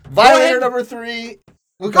 no. Violator number 3.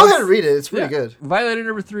 Well, go ahead and read it. It's pretty good. Violator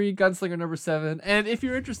number 3, Gunslinger number 7, and if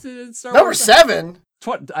you're interested in Star Number Wars, 7.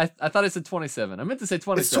 I thought I said 27. I meant to say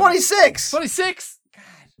 27. It's 26. 26. God,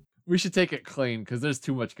 we should take it clean because there's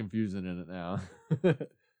too much confusion in it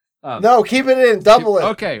now. No, keep it in. Double it.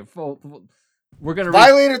 Okay, we're gonna read.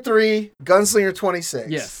 Violator 3, Gunslinger 26.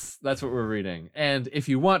 Yes, that's what we're reading. And if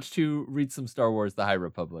you want to read some Star Wars: The High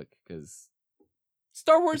Republic, because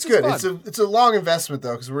Star Wars It's is good. fun. It's a long investment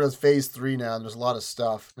though, because we're at phase 3 now, and there's a lot of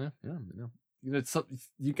stuff. Yeah.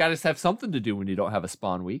 You gotta have something to do when you don't have a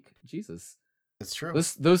Spawn week. Jesus, It's true.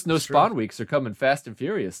 those no It's true. Spawn weeks are coming fast and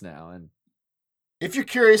furious now. And If you're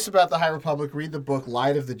curious about the High Republic, read the book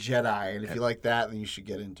Light of the Jedi, and if you like that, then you should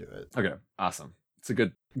get into it. okay, awesome. It's a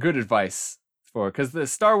good advice because the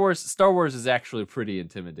Star Wars is actually pretty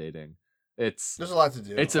intimidating. There's a lot to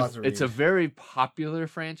do. It's lot to it's a read. very popular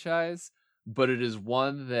franchise, but it is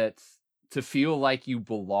one that to feel like you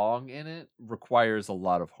belong in it requires a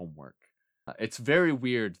lot of homework. It's very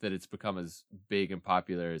weird that it's become as big and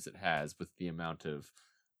popular as it has with the amount of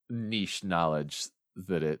niche knowledge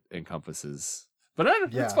that it encompasses. But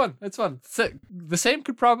it's fun. It's fun. The same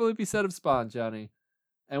could probably be said of Spawn, Johnny.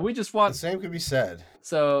 And we just want The same could be said.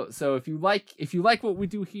 so if you like what we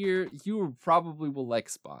do here, you probably will like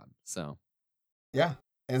Spawn. So Yeah,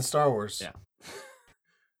 and Star Wars. yeah.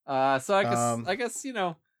 So I guess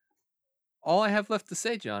all I have left to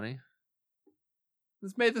say, Johnny,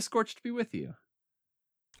 is may the Scorched be with you.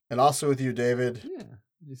 And also with you, David. Yeah.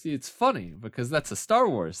 You see, it's funny because that's a Star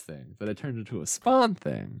Wars thing that I turned into a Spawn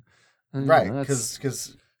thing. And, Right, that's-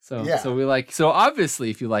 because So so obviously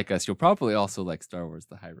if you like us, you'll probably also like Star Wars: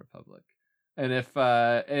 The High Republic. And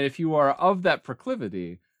if you are of that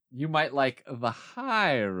proclivity, you might like The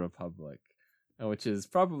High Republic, which is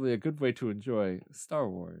probably a good way to enjoy Star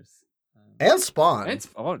Wars. and Spawn.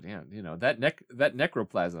 That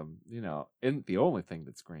necroplasm, isn't the only thing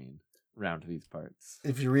that's green around these parts.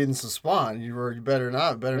 If you're reading some Spawn, you better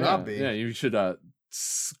not be. Yeah, you should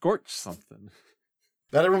scorch something.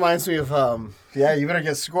 That reminds me of you better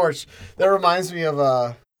get scorched. That reminds me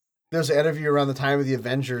of there's an interview around the time of the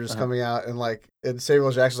Avengers coming out, and Samuel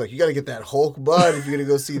L. Jackson's like, you got to get that Hulk bud if you're gonna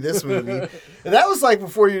go see this movie. And that was like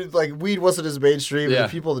before weed wasn't as mainstream, Yeah.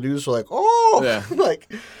 and people in the news were like, oh, Yeah.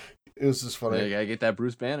 like it was just funny. Yeah, you gotta get that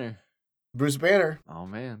Bruce Banner. Bruce Banner. Oh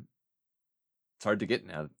man, It's hard to get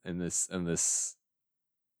now in this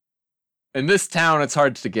town. It's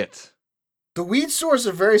hard to get. The weed stores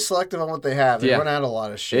are very selective on what they have. They run out a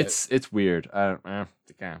lot of shit. It's weird. I don't know.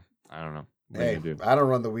 What are you gonna do? I don't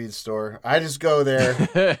run the weed store. I just go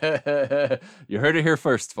there. You heard it here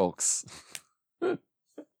first, folks.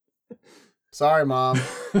 Sorry, Mom.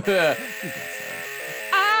 I'm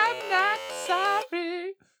not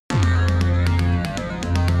sorry.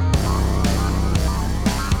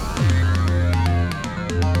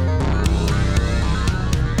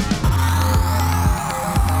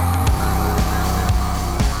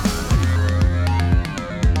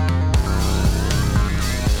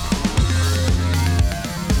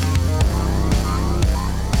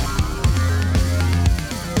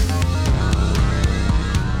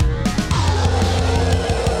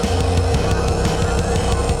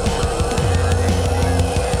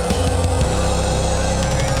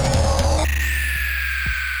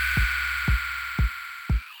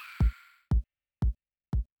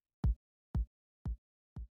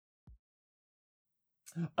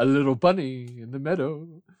 A little bunny in the meadow.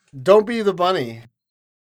 Don't be the bunny.